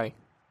 Cry.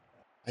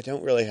 I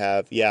don't really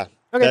have. Yeah.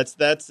 Okay.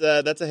 That's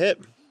a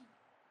hit.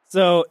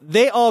 So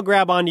they all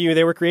grab onto you.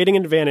 They were creating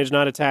an advantage,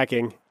 not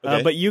attacking.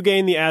 Okay. But you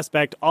gain the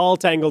aspect all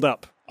tangled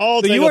up.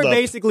 All So you tangled are up.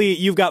 basically,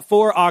 you've got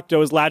 4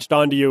 Octos latched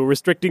onto you,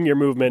 restricting your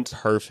movement.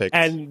 Perfect.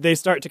 And they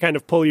start to kind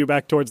of pull you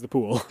back towards the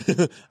pool.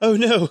 Oh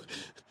no.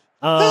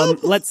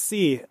 Let's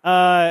see.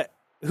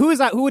 Who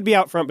would be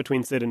out front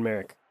between Sid and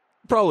Merrick?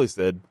 Probably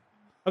Sid.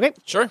 Okay.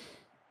 Sure.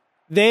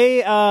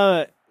 They,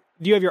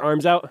 do you have your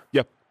arms out?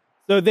 Yep.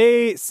 So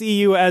they see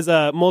you as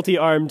a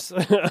multi-armed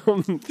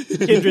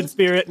kindred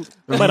spirit,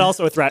 but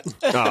also a threat.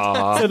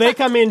 Aw. So they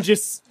come in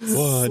just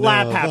One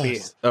slap of happy.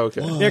 us.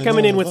 Okay. They're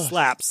coming in with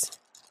slaps.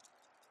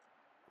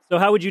 So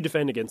how would you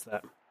defend against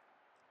that?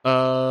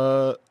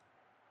 I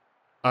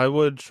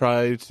would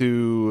try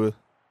to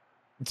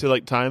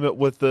like time it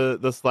with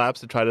the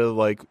slaps to try to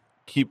like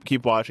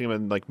keep watching him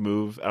and like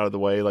move out of the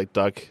way, like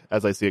duck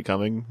as I see it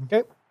coming.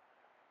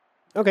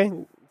 Okay.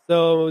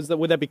 So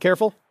would that be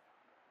careful?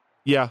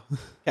 Yeah.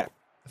 Okay.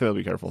 I think I'll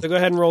be careful. So go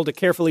ahead and roll to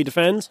carefully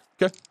defend.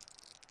 Okay.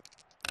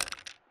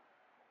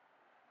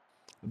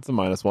 It's a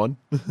 -1.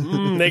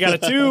 They got a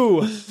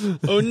 2.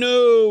 Oh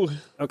no.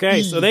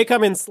 Okay, so they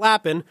come in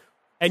slapping,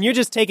 and you're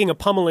just taking a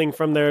pummeling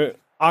from their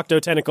octo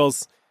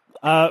tentacles.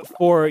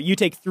 You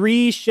take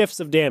 3 shifts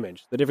of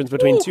damage. The difference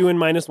between 2 and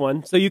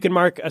 -1. So you can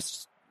mark a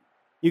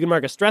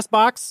stress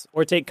box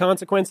or take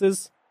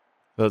consequences.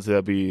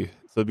 It'd be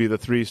the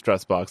 3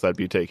 stress box I'd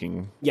be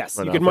taking. Yes,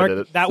 right you now can if I mark did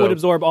it. that So, would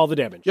absorb all the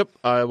damage. Yep,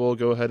 I will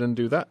go ahead and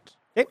do that.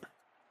 Okay.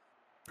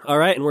 All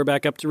right, and we're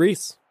back up to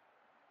Reese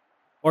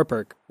or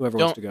Perk, whoever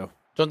wants to go.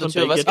 Don't the Don't two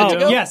they of us get get to to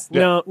go? go? Yes.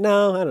 Yeah.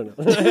 No, I don't know.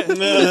 Come on, I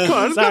just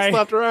got Sorry.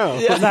 slapped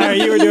around.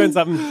 Sorry, you were doing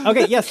something.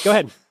 Okay, yes, go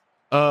ahead.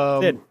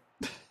 Sid.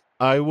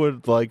 I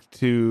would like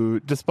to,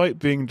 despite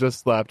being just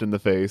slapped in the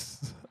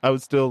face, I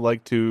would still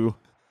like to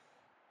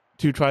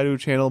try to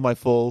channel my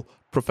full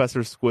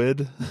Professor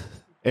Squid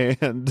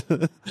and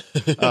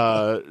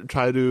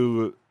try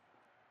to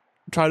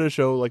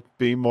show like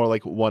being more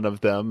like one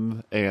of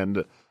them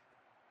and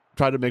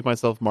try to make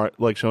myself more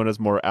like shown as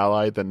more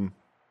ally than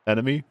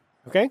enemy.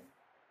 Okay.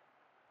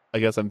 I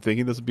guess I'm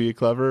thinking this would be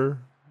clever,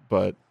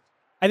 but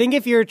I think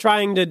if you're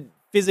trying to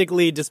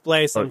physically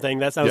display something,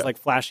 that sounds yeah. like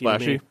flashy to me.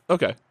 flashy.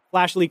 Okay.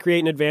 Flashily create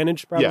an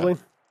advantage, probably. Yeah.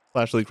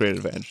 Flashily create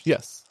advantage.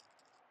 Yes.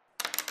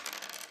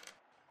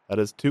 That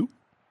is 2.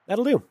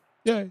 That'll do.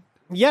 Yay.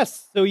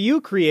 Yes, so you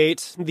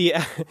create the...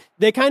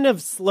 They kind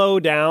of slow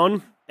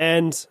down,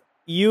 and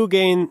you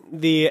gain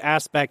the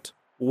aspect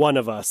one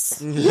of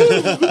us.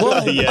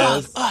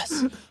 Yes.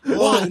 Us.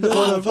 One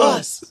of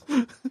us.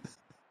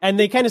 And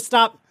they kind of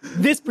stop...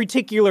 This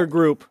particular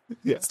group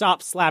Yeah.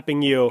 stops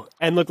slapping you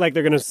and look like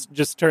they're going to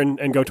just turn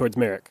and go towards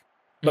Merrick.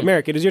 But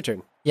Merrick, it is your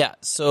turn. Yeah,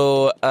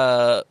 so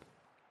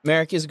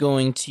Merrick is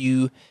going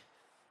to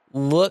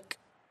look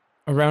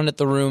around at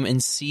the room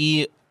and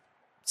see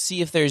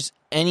if there's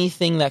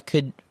anything that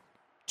could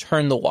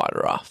turn the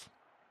water off.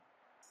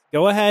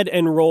 Go ahead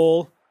and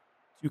roll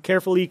to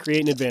carefully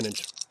create an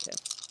advantage.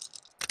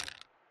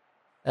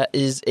 That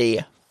is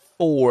a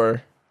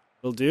 4.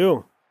 Will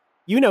do.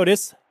 You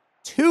notice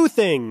 2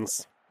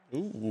 things.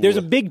 There's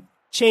a big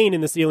chain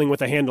in the ceiling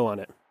with a handle on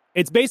it.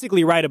 It's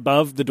basically right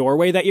above the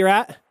doorway that you're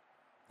at,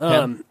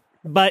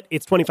 but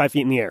it's 25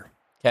 feet in the air.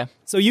 Okay.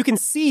 So you can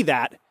see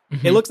that.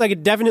 It looks like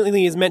it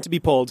definitely is meant to be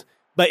pulled,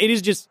 but it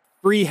is just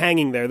free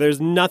hanging there. There's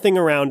nothing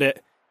around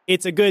it.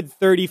 It's a good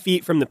 30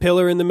 feet from the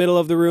pillar in the middle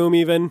of the room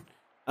even.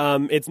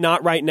 It's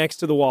not right next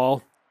to the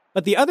wall.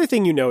 But the other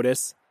thing you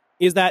notice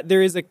is that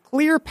there is a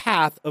clear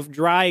path of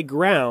dry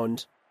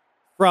ground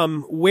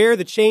from where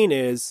the chain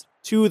is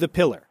to the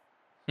pillar.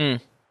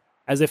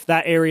 As if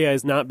that area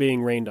is not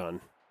being rained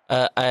on.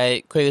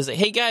 I quickly say,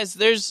 "Hey guys,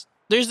 there's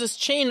this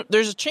chain.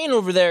 There's a chain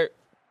over there.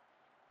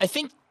 I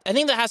think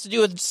that has to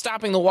do with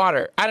stopping the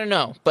water. I don't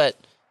know, but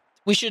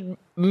we should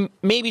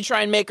maybe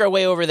try and make our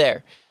way over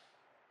there.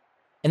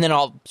 And then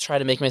I'll try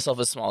to make myself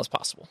as small as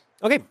possible.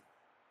 Okay.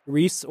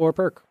 Reese or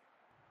Perk?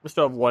 We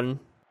still have one.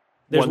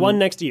 There's one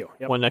next to you.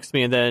 Yep. One next to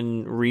me, and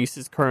then Reese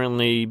is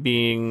currently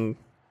being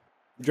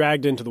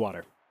dragged into the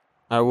water.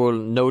 I will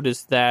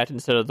notice that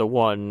instead of the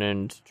one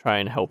and try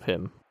and help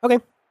him. Okay.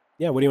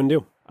 Yeah, what do you want to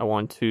do? I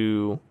want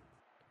to...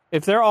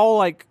 If they're all,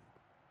 like,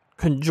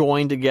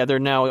 conjoined together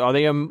now, are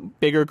they a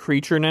bigger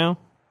creature now?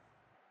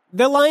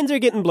 The lines are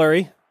getting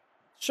blurry.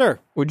 Sure.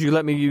 Would you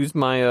let me use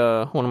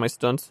my one of my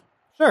stunts?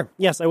 Sure.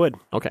 Yes, I would.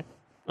 Okay.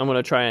 I'm going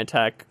to try and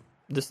attack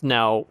this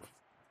now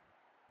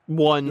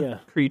one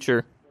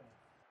creature.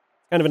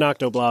 Kind of an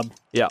octoblob.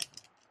 Yeah.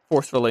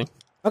 Forcefully.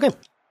 Okay.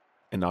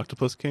 An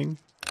octopus king?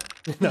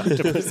 An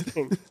octopus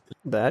king.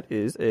 That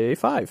is a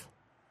 5.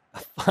 A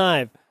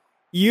 5.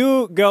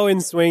 You go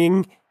in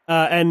swinging,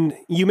 and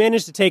you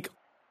manage to take...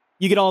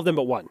 You get all of them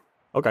but one.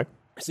 Okay.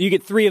 So you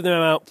get 3 of them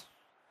out,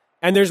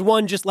 and there's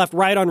one just left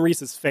right on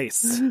Reese's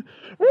face.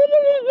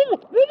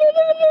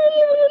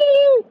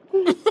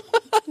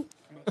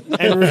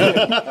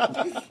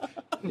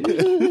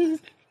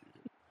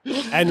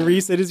 And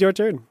Reese, it is your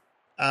turn.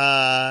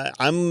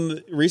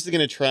 Reese is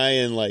gonna try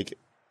and like.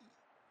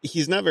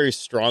 He's not very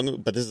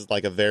strong, but this is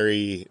like a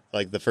very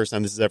like the first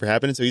time this has ever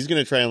happened. So he's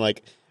gonna try and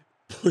like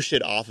push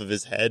it off of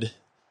his head.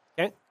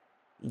 Okay.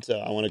 So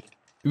I want to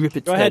rip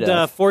its go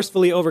ahead.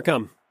 Forcefully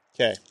overcome.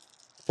 Okay.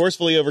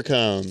 Forcefully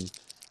overcome.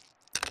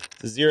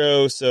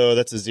 0, so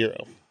that's a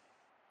 0.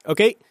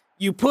 Okay.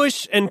 You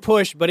push and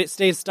push, but it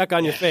stays stuck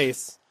on your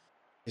face.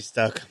 He's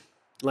stuck.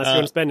 Unless you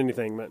want to spend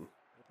anything, but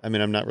I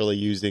mean, I'm not really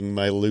using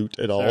my loot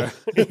at all.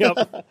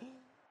 Yep.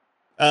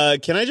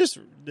 Can I just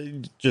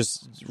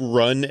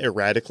run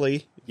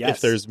erratically? Yes.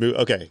 If there's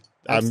okay.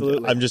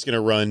 Absolutely. I'm just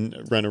gonna run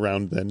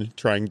around then,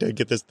 trying to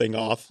get this thing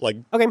off, like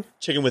okay.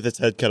 Chicken with its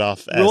head cut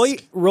off.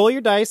 Roll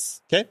your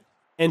dice. Okay.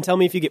 And tell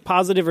me if you get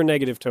positive or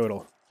negative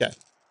total. Okay.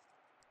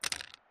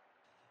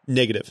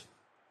 Negative.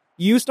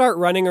 You start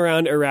running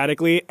around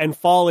erratically and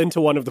fall into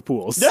one of the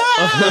pools.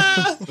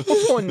 Ah!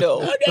 Oh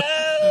no! Oh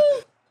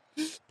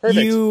no!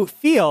 Perfect. You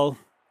feel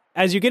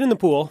as you get in the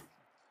pool.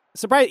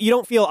 Surprise! You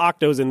don't feel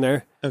octos in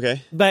there.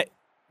 Okay. But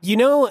you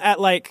know,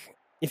 at like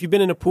if you've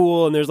been in a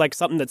pool and there's like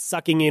something that's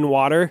sucking in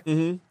water,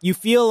 you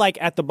feel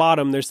like at the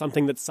bottom there's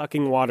something that's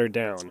sucking water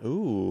down.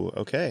 Ooh.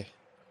 Okay.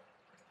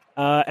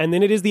 And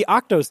then it is the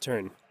octo's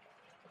turn.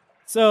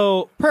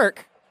 So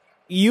Perk,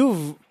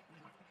 you've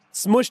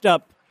smushed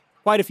up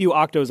quite a few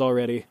octos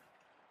already,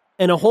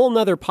 and a whole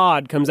nother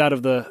pod comes out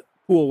of the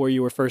pool where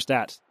you were first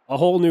at. A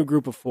whole new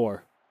group of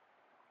 4.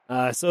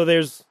 So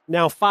there's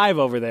now 5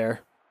 over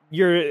there.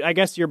 I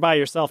guess you're by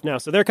yourself now,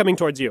 so they're coming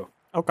towards you.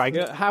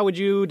 Okay. How would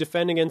you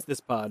defend against this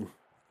pod?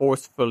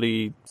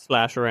 Forcefully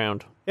slash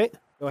around. Okay,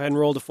 go ahead and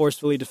roll to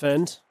forcefully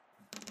defend.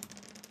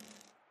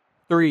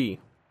 3.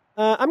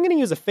 I'm going to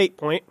use a fate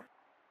point,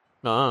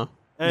 Uh-huh.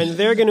 and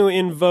they're going to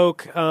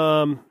invoke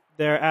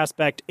their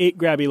aspect 8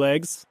 grabby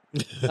legs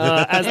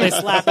as they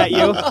slap at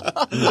you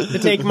to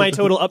take my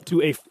total up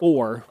to a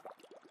 4.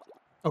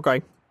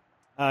 Okay.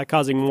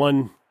 Causing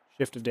 1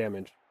 shift of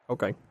damage.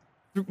 Okay.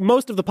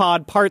 Most of the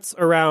pod parts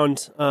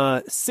around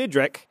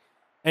Sidric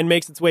and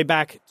makes its way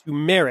back to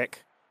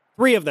Merrick.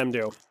 3 of them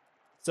do.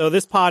 So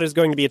this pod is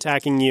going to be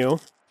attacking you.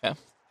 Okay.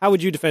 How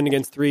would you defend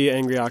against 3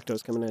 angry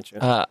octos coming at you?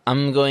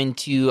 I'm going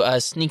to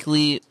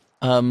sneakily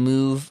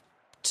move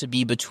to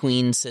be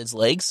between Sid's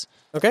legs.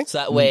 Okay. So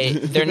that way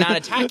they're not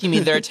attacking me,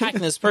 they're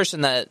attacking this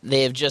person that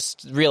they have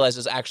just realized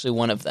is actually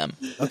one of them.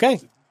 Okay.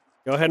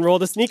 Go ahead and roll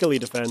to sneakily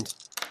defend.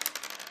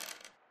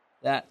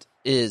 That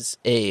is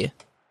a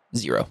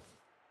 0.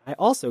 I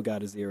also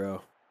got a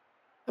 0.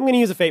 I'm going to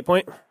use a fate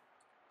point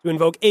to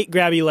invoke 8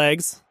 grabby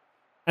legs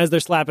as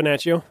they're slapping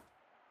at you.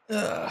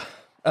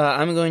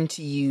 I'm going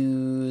to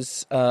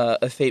use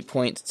a fate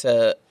point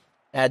to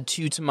add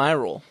 2 to my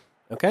roll.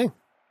 Okay.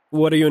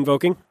 What are you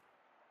invoking?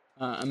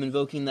 I'm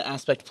invoking the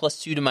aspect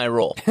 +2 to my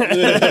roll.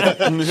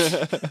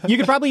 You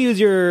could probably use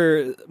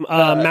your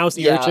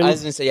mousy urchin. I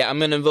was going to say, I'm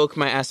going to invoke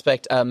my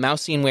aspect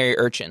mousy and wary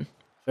urchin.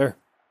 Sure.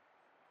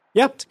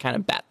 Yep. To kind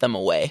of bat them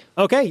away.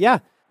 Okay, yeah.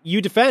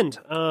 You defend,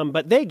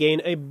 but they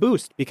gain a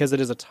boost because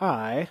it is a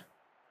tie,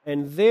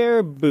 and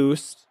their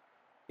boost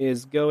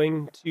is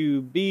going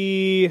to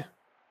be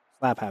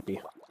slap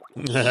happy.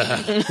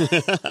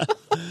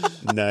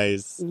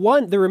 Nice.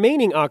 The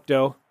remaining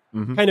octo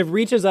kind of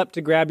reaches up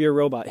to grab your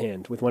robot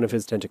hand with one of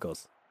his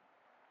tentacles.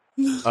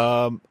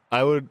 I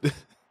would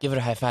give it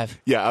a high five.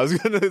 Yeah, I was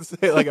gonna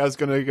say I was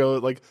gonna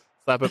go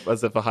slap it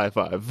as if a high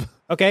five.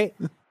 Okay.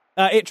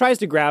 It tries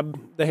to grab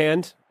the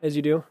hand as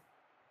you do.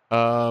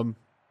 I'm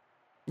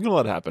gonna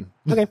let it happen.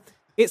 Okay.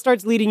 It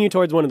starts leading you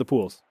towards one of the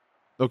pools.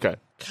 Okay.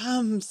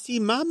 Come see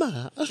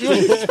Mama.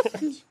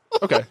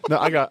 Okay. No,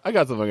 I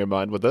got something in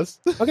mind with this.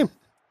 Okay.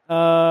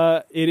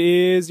 It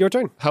is your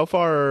turn. How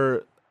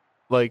far?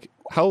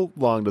 How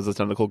long does this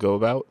tentacle go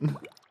about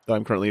that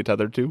I'm currently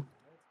tethered to?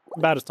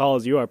 About as tall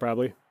as you are,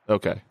 probably.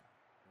 Okay.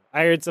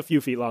 It's a few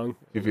feet long.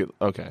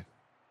 Okay.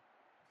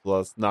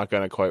 Plus, not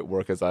going to quite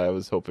work as I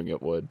was hoping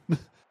it would.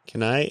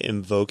 Can I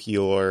invoke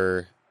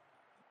one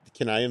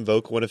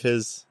of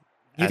his?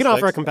 You can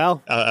offer a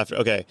compel.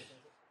 Okay.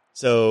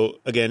 So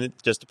again,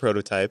 it's just a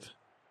prototype.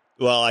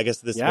 Well, I guess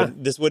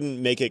this wouldn't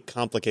make it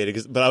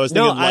complicated. But I was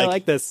thinking, I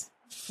like this.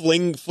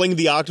 Fling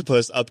the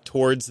octopus up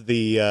towards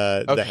the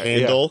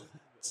handle,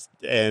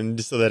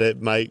 and so that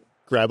it might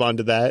grab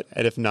onto that.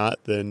 And if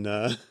not, then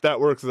that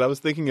works. 'Cause I was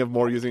thinking of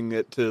more using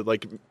it to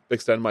like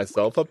extend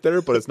myself up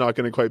there, but it's not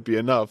going to quite be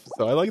enough.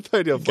 So I like the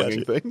idea of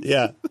flinging things.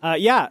 Yeah.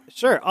 Yeah,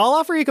 sure. I'll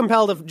offer you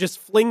compel to just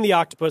fling the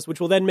octopus, which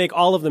will then make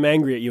all of them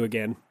angry at you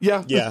again.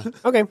 Yeah. Yeah.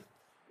 Okay.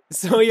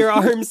 So your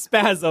arms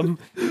spasm,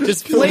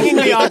 just flinging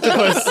the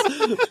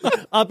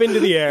octopus up into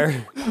the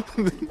air.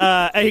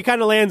 And he kind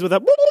of lands with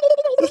a...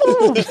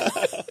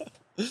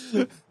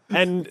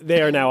 and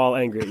they are now all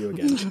angry at you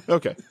again.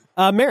 Okay.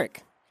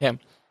 Merrick. Okay.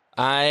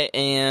 I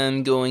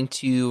am going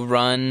to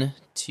run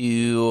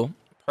to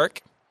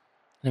Perk.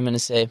 I'm going to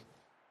say,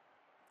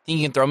 think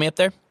you can throw me up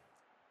there?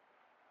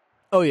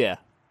 Oh, yeah.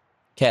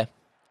 Okay.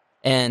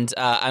 And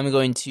I'm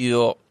going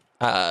to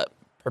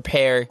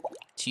prepare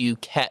to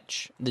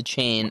catch the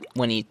chain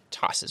when he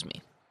tosses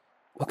me.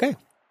 Okay.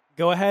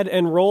 Go ahead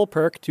and roll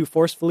Perk to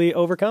forcefully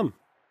overcome.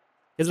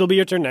 Because it'll be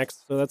your turn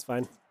next, so that's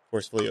fine.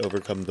 Forcefully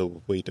overcome the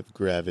weight of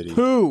gravity.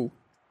 Who?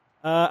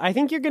 I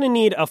think you're going to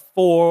need a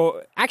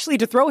 4. Actually,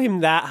 to throw him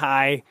that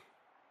high,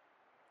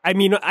 I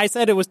mean, I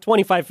said it was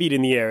 25 feet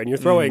in the air, and you're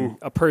throwing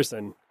a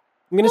person.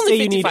 I'm going to say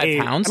you need 8.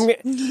 Pounds.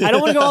 I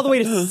don't want to go all the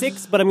way to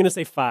 6, but I'm going to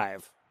say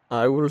 5.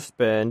 I will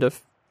spend a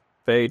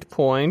fate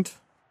point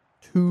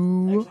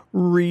to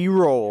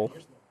re-roll.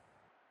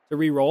 To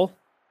re-roll?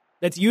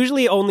 That's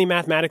usually only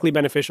mathematically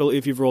beneficial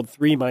if you've rolled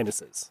 3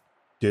 minuses.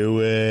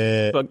 Do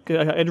it. But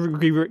I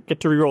get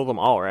to re-roll them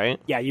all, right?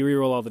 Yeah, you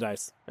re-roll all the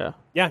dice. Yeah.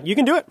 Yeah, you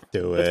can do it.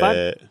 Do That's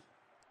it. fine.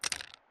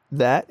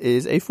 That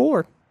is a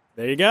 4.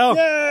 There you go.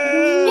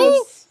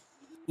 Yes!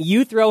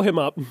 You throw him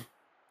up,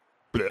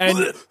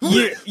 and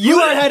you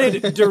are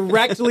headed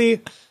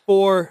directly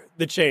for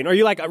the chain. Are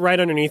you like right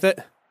underneath it?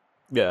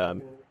 Yeah.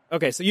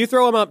 Okay, so you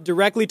throw him up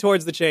directly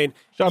towards the chain.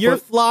 You're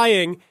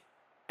flying,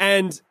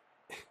 and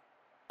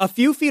a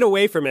few feet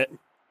away from it,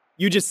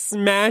 you just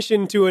smash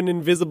into an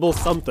invisible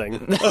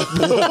something.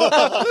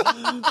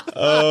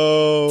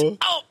 Oh.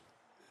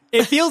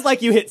 It feels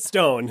like you hit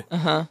stone,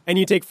 and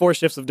you take 4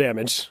 shifts of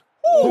damage.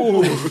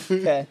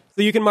 Okay.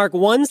 So you can mark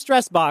 1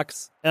 stress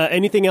box.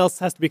 Anything else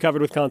has to be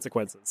covered with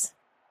consequences.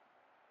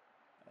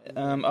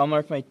 I'll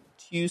mark my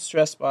 2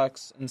 stress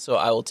box, and so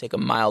I will take a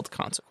mild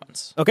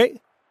consequence. Okay.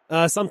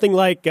 Something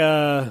like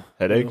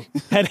Headache.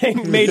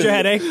 headache, major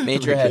headache.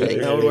 Major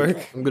headache. That would work.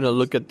 I'm going to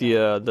look at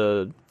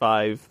the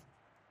 5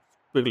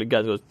 wiggly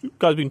guys and goes,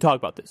 guys, we can talk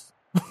about this.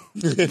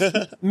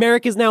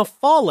 Merrick is now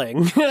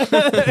falling.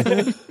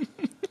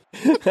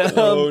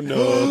 Oh,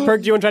 no.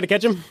 Perk, do you want to try to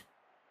catch him?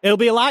 It'll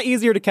be a lot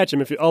easier to catch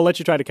him if I'll let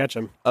you try to catch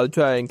him. I'll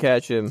try and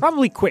catch him.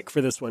 Probably quick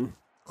for this one.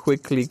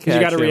 Quickly catch him. You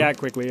got to react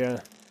quickly,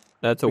 yeah.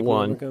 That's a Quickly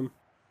 1. overcome.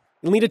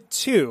 You'll need a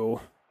 2.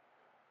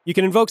 You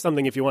can invoke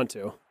something if you want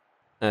to.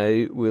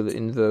 I will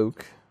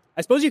invoke.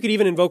 I suppose you could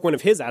even invoke one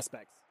of his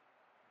aspects.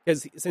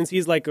 Because since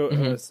he's like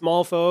a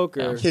small folk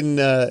or...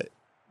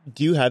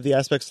 Do you have the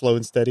aspect slow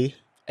and steady?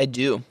 I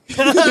do.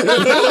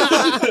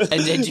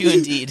 I do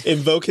indeed.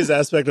 Invoke his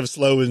aspect of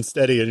slow and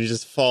steady, and he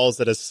just falls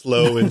at a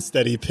slow and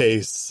steady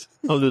pace.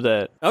 I'll do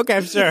that.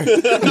 Okay, sure.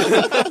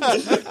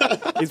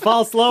 He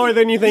falls slower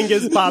than you think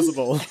is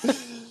possible.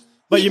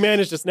 But you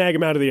managed to snag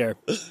him out of the air.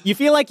 You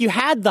feel like you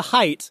had the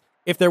height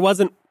if there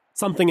wasn't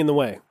something in the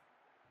way.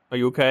 Are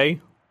you okay?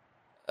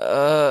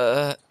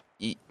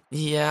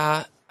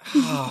 Yeah.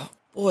 Oh,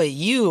 boy,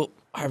 you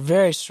are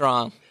very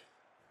strong.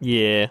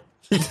 Yeah.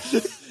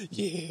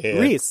 Yeah.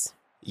 Reese,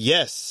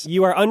 Yes.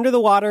 you are under the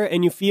water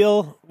and you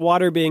feel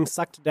water being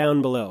sucked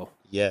down below.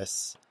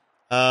 Yes.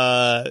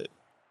 I'm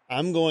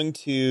going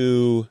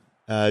to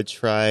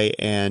try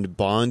and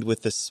bond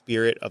with the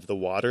spirit of the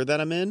water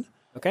that I'm in.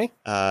 Okay?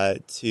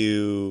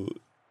 To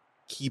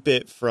keep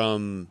it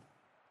from,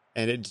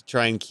 and to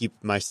try and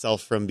keep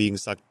myself from being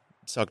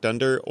sucked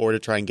under, or to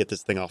try and get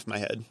this thing off my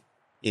head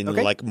in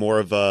like more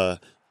of a.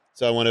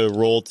 So I want to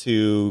roll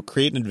to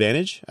create an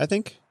advantage, I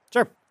think.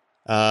 Sure.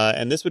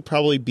 And this would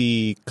probably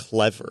be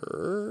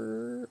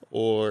clever,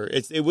 or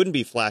it wouldn't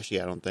be flashy,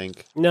 I don't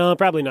think. No,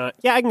 probably not.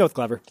 Yeah, I can go with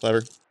clever.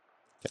 Clever.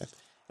 Okay.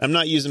 I'm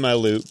not using my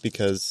loot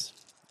because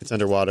it's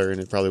underwater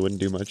and it probably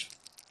wouldn't do much.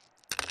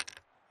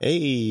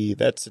 Hey,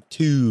 that's a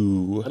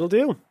 2. That'll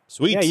do.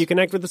 Sweet. Yeah, you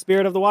connect with the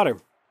spirit of the water.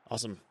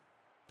 Awesome.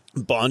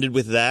 Bonded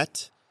with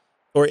that.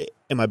 Or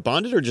am I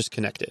bonded or just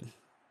connected?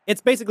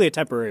 It's basically a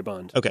temporary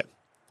bond. Okay.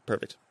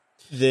 Perfect.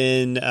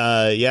 Then,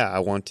 I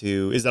want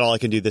to... Is that all I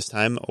can do this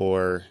time,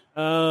 or...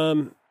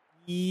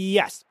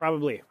 Yes,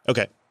 probably.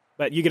 Okay.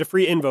 But you get a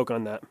free invoke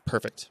on that.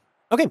 Perfect.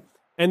 Okay.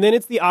 And then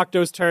it's the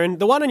Octo's turn.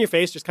 The one on your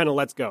face just kind of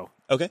lets go.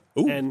 Okay.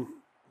 Ooh. And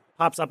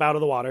pops up out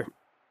of the water.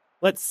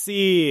 Let's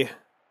see.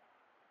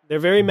 They're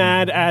very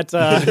mad at... they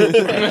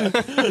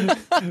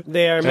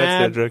are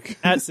mad Cedric.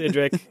 at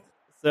Cedric.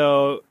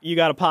 So you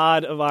got a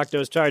pod of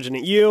Octos charging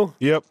at you.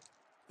 Yep.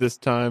 this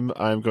time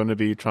I'm going to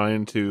be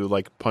trying to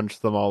like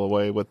punch them all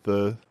away with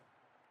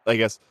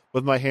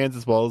with my hands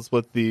as well as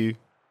with the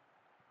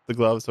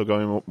gloves. So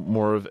going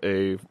more of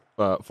a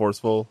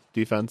forceful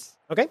defense.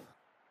 Okay.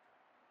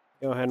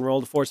 Go ahead and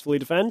roll to forcefully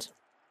defend.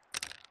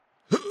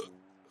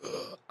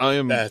 I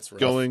am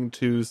going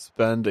to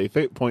spend a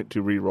fate point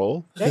to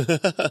re-roll. Okay.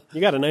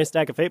 You got a nice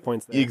stack of fate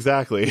points there.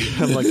 Exactly.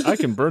 I'm like, I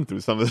can burn through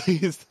some of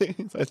these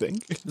things, I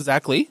think.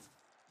 Exactly.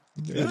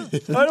 Yeah.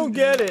 I don't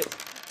get it.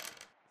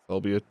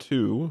 That'll be a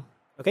 2.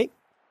 Okay.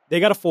 They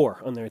got a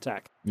 4 on their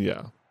attack.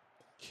 Yeah.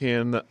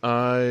 Can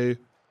I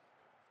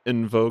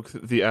invoke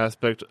the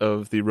aspect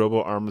of the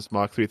Robo Arms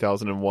Mach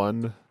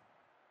 3001?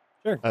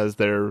 Sure. As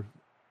they're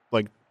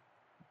like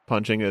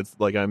punching, it's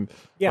like my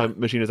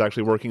machine is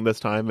actually working this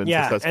time and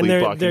successfully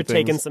blocking they're things.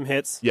 taking some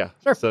hits. Yeah.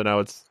 Sure. So now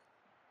it's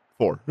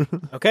 4.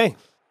 Okay.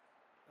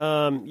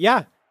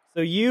 Yeah.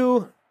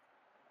 So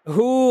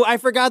I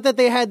forgot that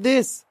they had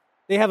this.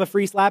 They have a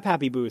free slap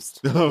happy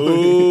boost.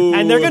 Ooh.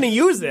 And they're going to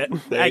use it,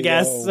 There I you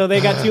guess. go. So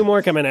they got 2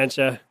 more coming at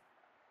you.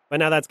 But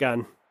now that's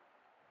gone.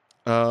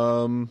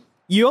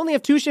 You only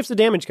have 2 shifts of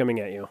damage coming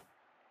at you.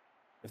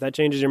 If that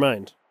changes your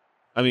mind.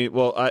 I mean,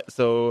 well,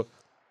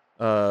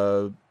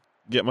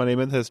 get my name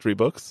in the history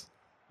books.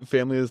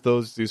 Family is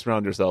those you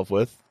surround yourself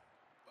with.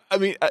 I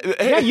mean,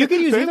 Yeah, you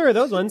could use either of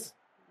those ones.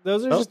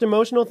 Those are just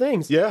emotional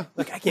things. Yeah.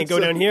 Like, I can't go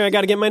down here. I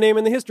got to get my name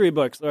in the history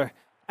books. Or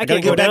I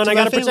can't go get back down. to I my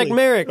got to protect family.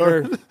 Merrick.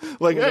 Or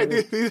Like,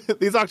 hey,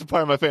 these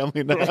octopi are my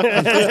family now.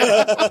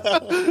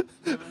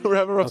 We're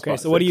having a rough okay. spot.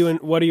 So what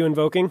are you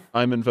invoking?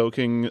 I'm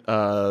invoking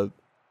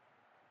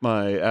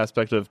my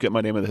aspect of get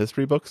my name in the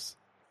history books.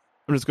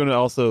 I'm just going to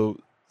also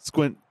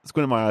squint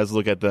in my eyes,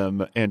 look at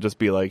them, and just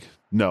be like,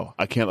 no,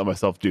 I can't let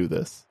myself do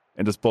this.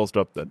 And just bolster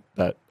up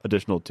that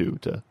additional 2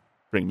 to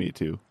bring me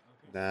to.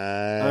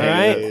 Nice. All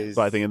right.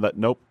 By thinking that,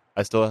 nope,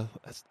 I still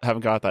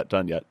haven't got that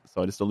done yet.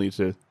 So that still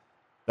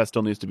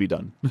needs to be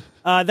done.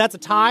 That's a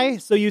tie.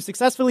 So you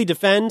successfully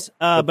defend,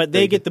 but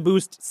they get the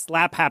boost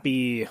slap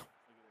happy.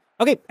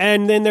 Okay.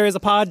 And then there is a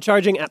pod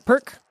charging at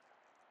Perk.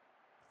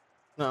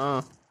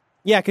 Nuh-uh.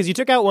 Yeah, because you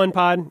took out 1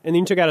 pod, and then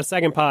you took out a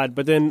second pod,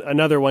 but then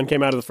another one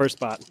came out of the first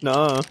spot.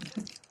 Nuh-uh.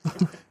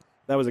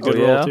 That was a good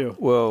roll, too.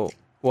 Well,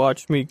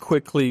 watch me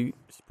quickly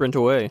sprint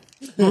away.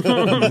 Is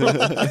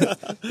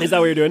that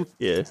what you're doing?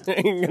 Yeah.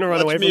 You're going to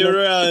run away Watch from me them?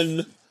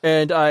 run.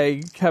 And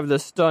I have the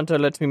stunt that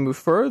lets me move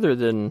further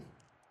than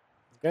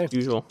Okay.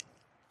 usual.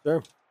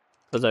 Sure.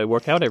 Because I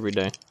work out every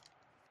day.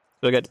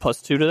 So I got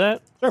 +2 to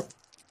that? Sure.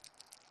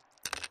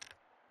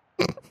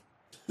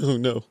 Oh,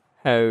 no.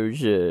 How's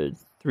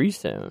 3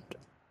 sound?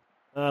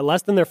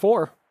 Less than their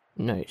 4.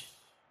 Nice.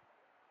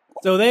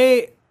 So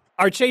they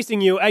are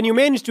chasing you, and you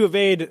manage to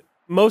evade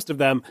most of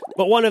them,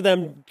 but one of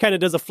them kind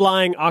of does a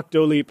flying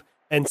octo leap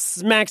and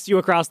smacks you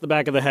across the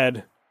back of the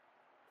head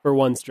for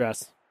 1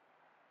 stress.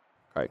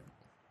 Right.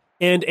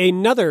 And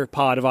another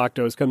pod of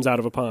octos comes out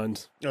of a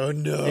pond. Oh,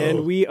 no.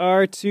 And we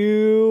are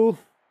to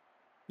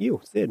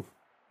you, Sid.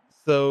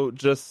 So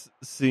just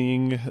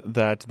seeing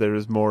that there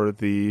is more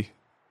the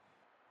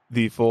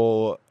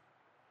full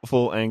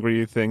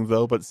angry thing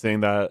though, but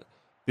seeing that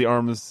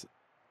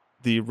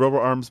the Robo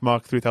Arms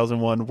Mach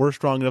 3001 were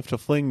strong enough to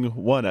fling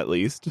 1 at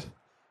least.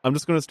 I'm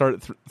just going to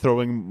start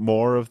throwing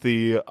more of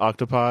the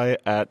octopi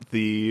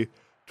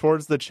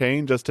towards the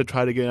chain just to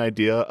try to get an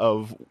idea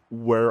of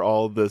where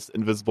all this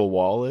invisible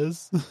wall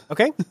is.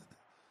 Okay.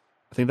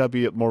 I think that'd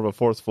be more of a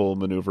forceful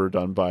maneuver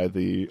done by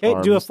the Okay,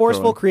 arms do a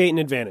forceful throwing. create an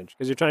advantage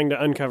because you're trying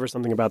to uncover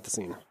something about the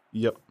scene.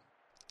 Yep.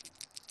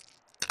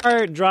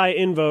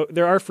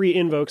 There are free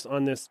invokes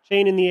on this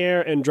chain in the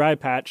air and dry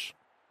patch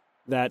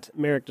that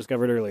Merrick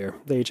discovered earlier.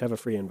 They each have a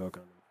free invoke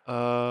on them.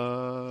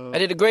 I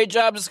did a great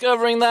job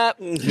discovering that.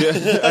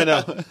 Yeah, I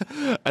know.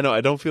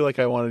 I don't feel like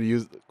I want to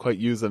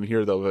use them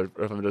here though.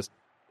 But if I'm just,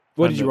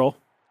 What did you roll?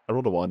 I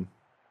rolled a 1.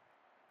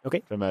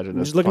 Okay. I imagine. I'm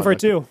this just looking for a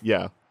 2.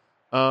 Yeah.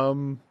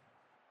 So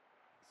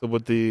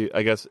would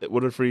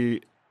a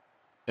free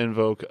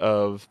invoke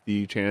of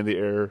the chain of the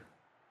air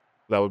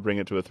that would bring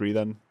it to a 3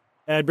 then?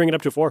 I'd bring it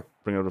up to 4.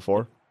 Bring it up to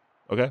 4.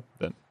 Okay,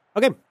 then.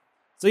 Okay.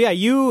 So yeah,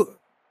 you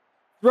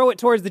throw it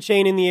towards the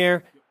chain in the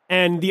air,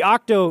 and the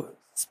octo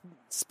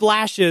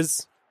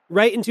splashes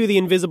right into the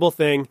invisible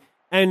thing,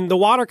 and the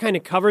water kind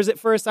of covers it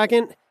for a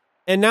second.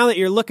 And now that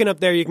you're looking up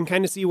there, you can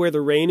kind of see where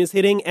the rain is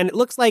hitting, and it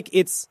looks like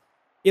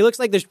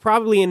there's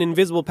probably an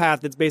invisible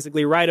path that's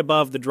basically right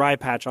above the dry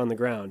patch on the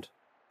ground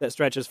that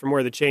stretches from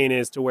where the chain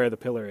is to where the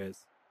pillar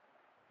is.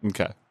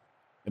 Okay.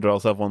 And do I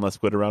also have 1 less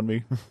squid around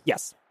me?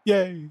 Yes.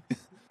 Yay!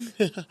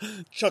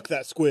 Chuck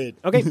that squid.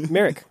 Okay,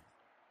 Merrick.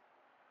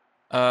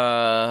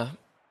 I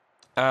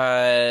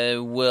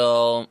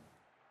will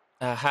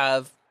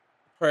have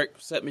Perk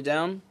set me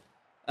down.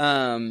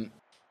 I'm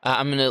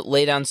gonna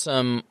lay down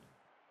some,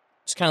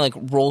 just kind of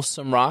like roll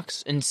some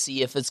rocks and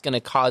see if it's gonna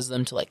cause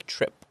them to like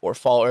trip or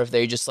fall, or if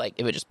they just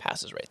if it just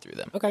passes right through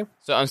them. Okay.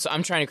 So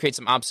I'm trying to create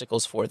some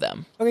obstacles for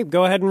them. Okay,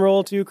 go ahead and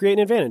roll to create an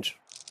advantage.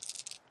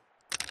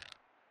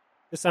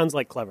 This sounds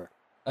like clever.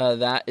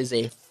 That is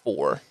a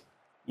 4.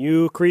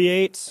 You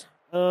create,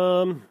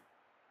 we'll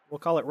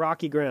call it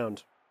rocky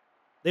ground.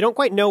 They don't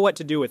quite know what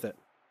to do with it.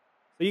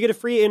 So you get a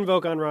free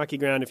invoke on rocky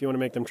ground if you want to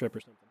make them trip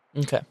or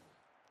something. Okay,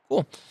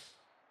 cool.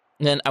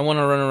 And then I want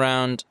to run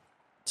around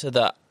to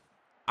the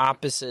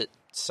opposite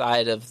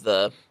side of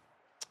the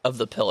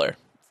pillar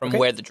from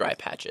where the dry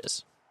patch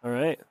is. All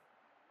right.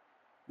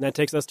 And that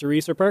takes us to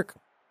Reese or Perk.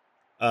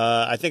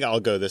 I think I'll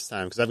go this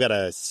time because I've got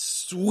a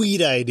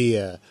sweet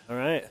idea. All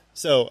right.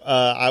 So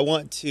I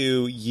want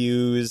to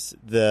use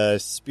the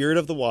spirit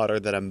of the water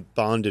that I'm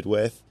bonded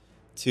with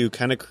to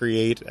kind of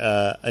create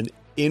an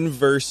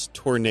inverse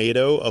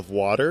tornado of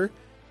water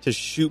to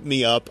shoot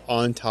me up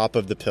on top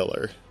of the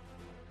pillar.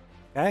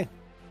 Okay.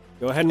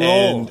 Go ahead and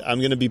roll. And I'm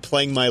going to be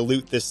playing my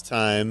lute this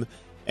time,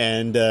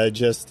 and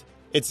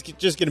it's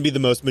just going to be the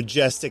most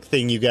majestic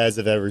thing you guys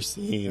have ever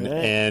seen, right.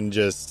 and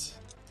just...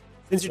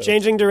 Since you're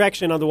changing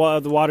direction on the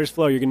water's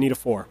flow, you're going to need a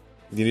 4.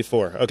 You need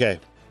 4. Okay.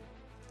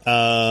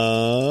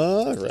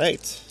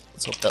 Right.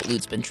 Let's hope that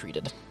lute's been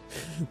treated.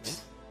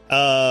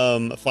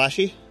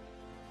 Flashy?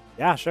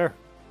 Yeah, sure.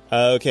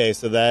 Okay,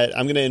 so that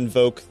I'm going to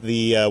invoke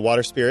the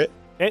water spirit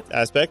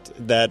aspect.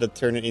 That'll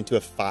turn it into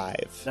a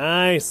 5.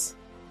 Nice.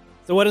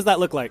 So what does that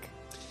look like?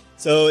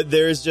 So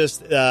there's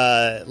just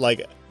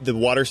like the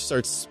water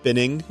starts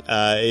spinning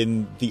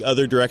in the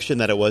other direction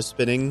that it was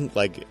spinning,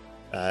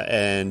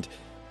 and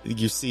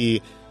you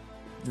see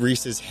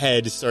Reese's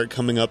head start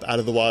coming up out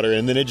of the water,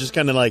 and then it just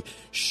kind of like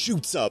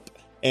shoots up,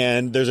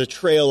 and there's a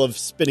trail of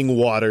spinning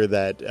water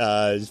that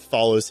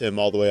follows him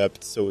all the way up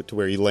to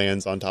where he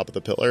lands on top of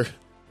the pillar.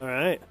 All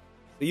right.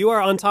 So you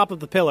are on top of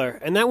the pillar,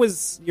 and that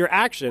was your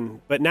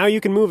action, but now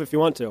you can move if you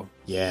want to.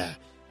 Yeah.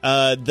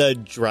 The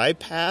dry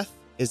path,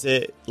 is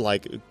it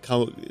like,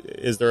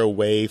 is there a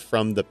way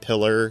from the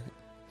pillar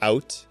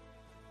out,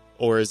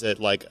 or is it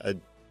like a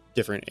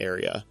different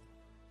area?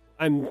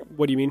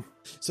 What do you mean?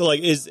 So,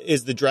 like,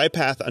 is the dry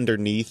path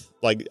underneath,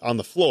 like, on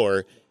the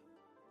floor?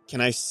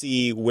 Can I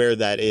see where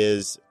that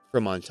is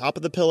from on top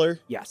of the pillar?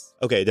 Yes.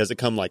 Okay, does it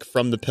come, like,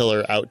 from the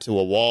pillar out to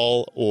a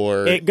wall,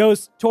 or... It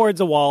goes towards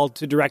a wall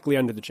to directly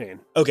under the chain.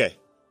 Okay,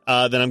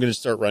 then I'm going to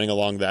start running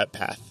along that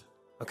path.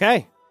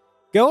 Okay.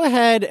 Go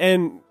ahead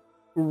and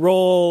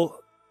roll...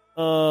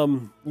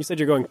 you said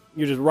you're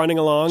just running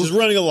along? Just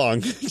running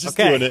along. Just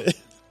doing it.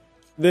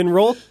 Then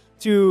roll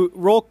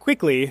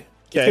quickly...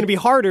 It's going to be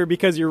harder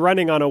because you're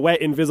running on a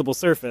wet, invisible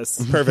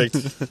surface. Perfect.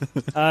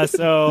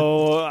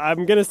 So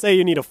I'm going to say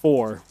you need a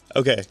 4.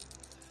 Okay.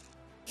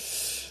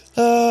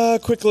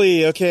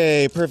 Quickly.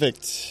 Okay,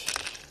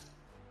 perfect.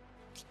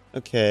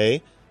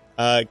 Okay.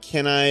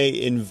 Can I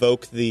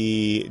invoke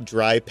the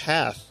dry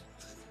path?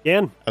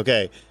 Can.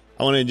 Okay.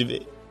 I want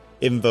to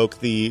invoke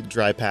the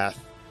dry path,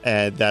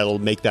 and that'll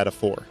make that a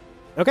 4.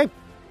 Okay.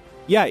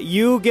 Yeah,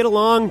 you get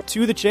along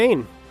to the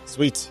chain.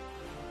 Sweet.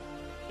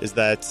 Is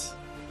that...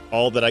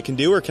 all that I can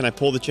do, or can I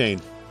pull the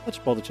chain? Let's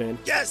pull the chain.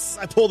 Yes,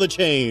 I pull the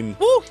chain.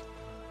 Woo!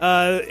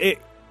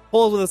 It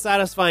pulls with a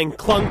satisfying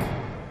clunk,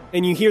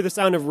 and you hear the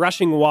sound of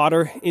rushing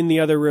water in the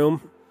other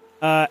room.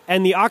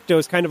 And the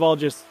octos kind of all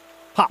just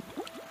pop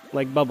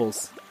like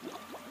bubbles,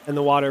 and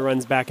the water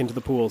runs back into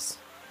the pools.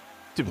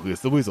 Typically,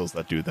 it's the weasels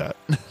that do that.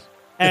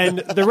 And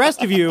the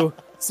rest of you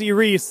see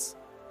Reese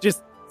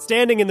just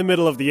standing in the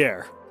middle of the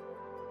air.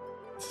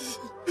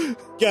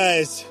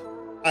 Guys,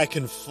 I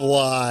can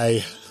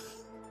fly.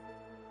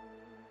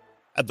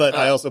 But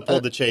I also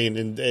pulled the chain,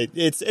 and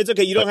it's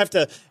okay. You don't have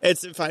to.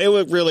 It's fine.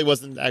 It really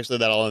wasn't actually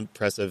that all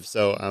impressive.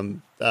 So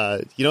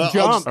you know,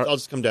 I'll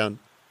just come down.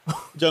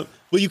 Jump.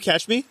 Will you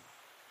catch me?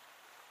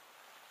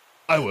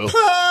 I will.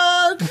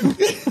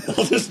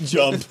 I'll just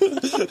jump.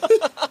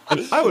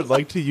 I would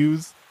like to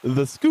use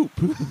the scoop.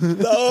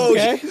 Oh,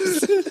 okay.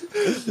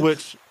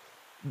 Which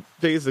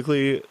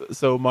basically,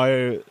 some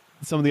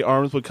of the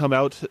arms would come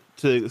out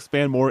to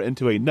expand more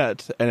into a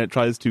net, and it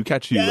tries to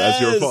catch you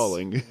as you're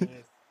falling.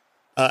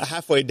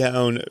 Halfway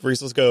down,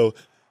 Reese will go,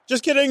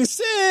 just kidding,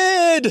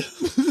 Sid!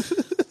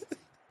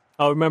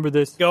 I'll remember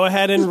this. Go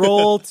ahead and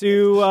roll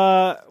to,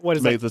 what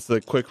is Make it? this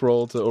a quick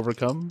roll to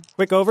overcome.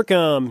 Quick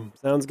overcome.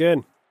 Sounds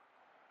good.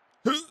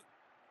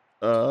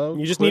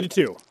 You just need a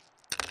 2.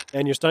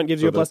 And your stunt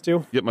gives you a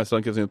 +2? Yep, my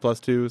stunt gives me a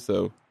 +2,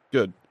 so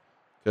good.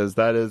 Because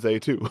that is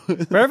a 2.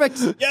 Perfect.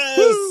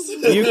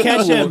 Yes! You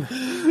catch him.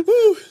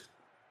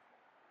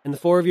 And the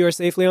 4 of you are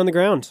safely on the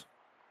ground.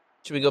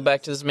 Should we go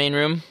back to this main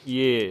room?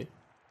 Yeah.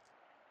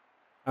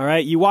 All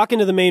right, you walk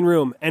into the main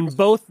room, and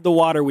both the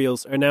water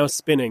wheels are now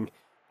spinning.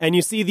 And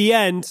you see the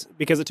end,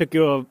 because it took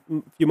you a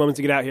few moments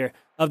to get out here,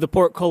 of the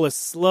portcullis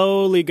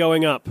slowly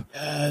going up,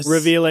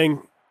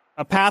 revealing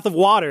a path of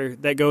water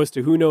that goes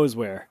to who knows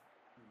where.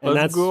 And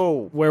Let's that's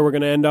go. where we're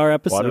going to end our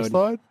episode. Water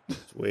slide?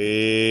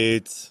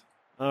 Sweet.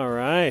 All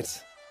right.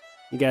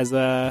 You guys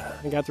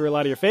got through a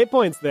lot of your fate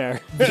points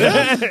there. I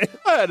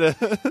had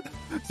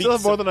still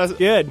have more than I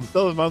Good.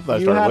 Still have more than I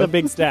You started had with. a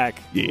big stack.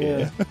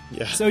 Yeah.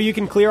 Yeah. So you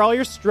can clear all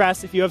your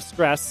stress if you have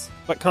stress,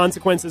 but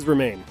consequences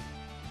remain.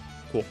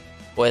 Cool.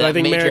 Boy, So I that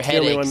think major Merrick's the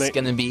only one headache's that-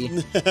 going to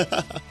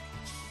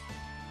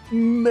be...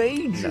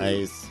 Major.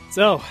 Nice.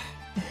 So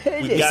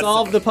We you got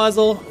solved the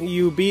puzzle.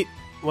 You beat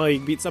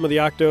some of the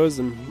octos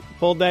and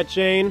pulled that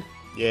chain.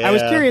 Yeah. I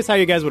was curious how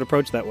you guys would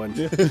approach that one.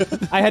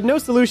 I had no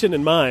solution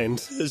in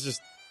mind. It's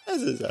just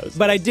as is how it's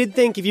But I did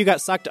think if you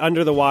got sucked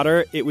under the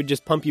water, it would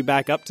just pump you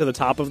back up to the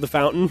top of the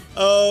fountain.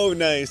 Oh,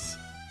 nice.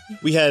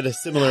 We had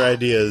similar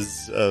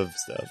ideas of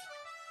stuff.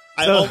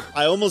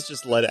 I almost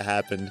just let it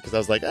happen because I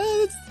was like,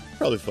 that's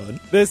probably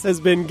fun. This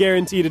has been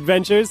Guaranteed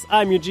Adventures.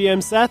 I'm your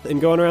GM, Seth, and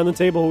going around the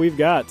table, we've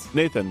got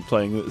Nathan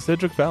playing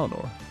Cedric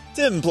Valinor.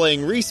 Tim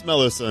playing Reese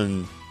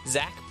Mellowson.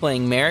 Zach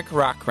playing Merrick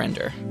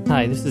Rockrender.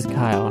 Hi, this is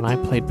Kyle, and I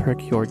played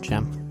Percure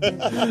Gem.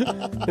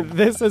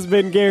 This has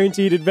been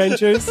Guaranteed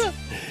Adventures.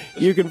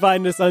 You can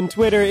find us on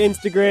Twitter,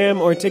 Instagram,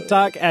 or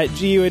TikTok at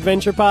GU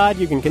Adventure Pod.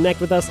 You can connect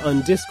with us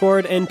on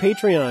Discord and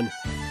Patreon.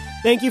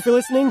 Thank you for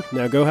listening.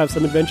 Now go have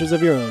some adventures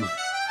of your own.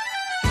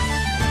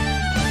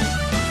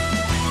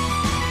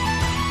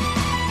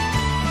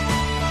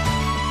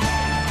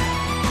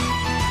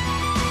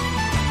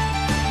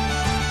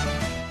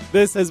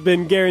 This has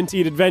been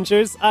Guaranteed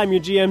Adventures. I'm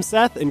your GM,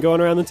 Seth, and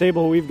going around the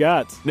table, we've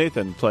got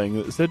Nathan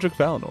playing Cedric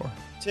Valinor.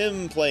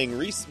 Tim playing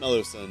Reese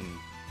Mellowson.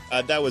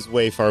 That was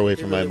way far away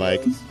from my mic.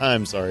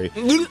 I'm sorry.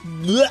 Tim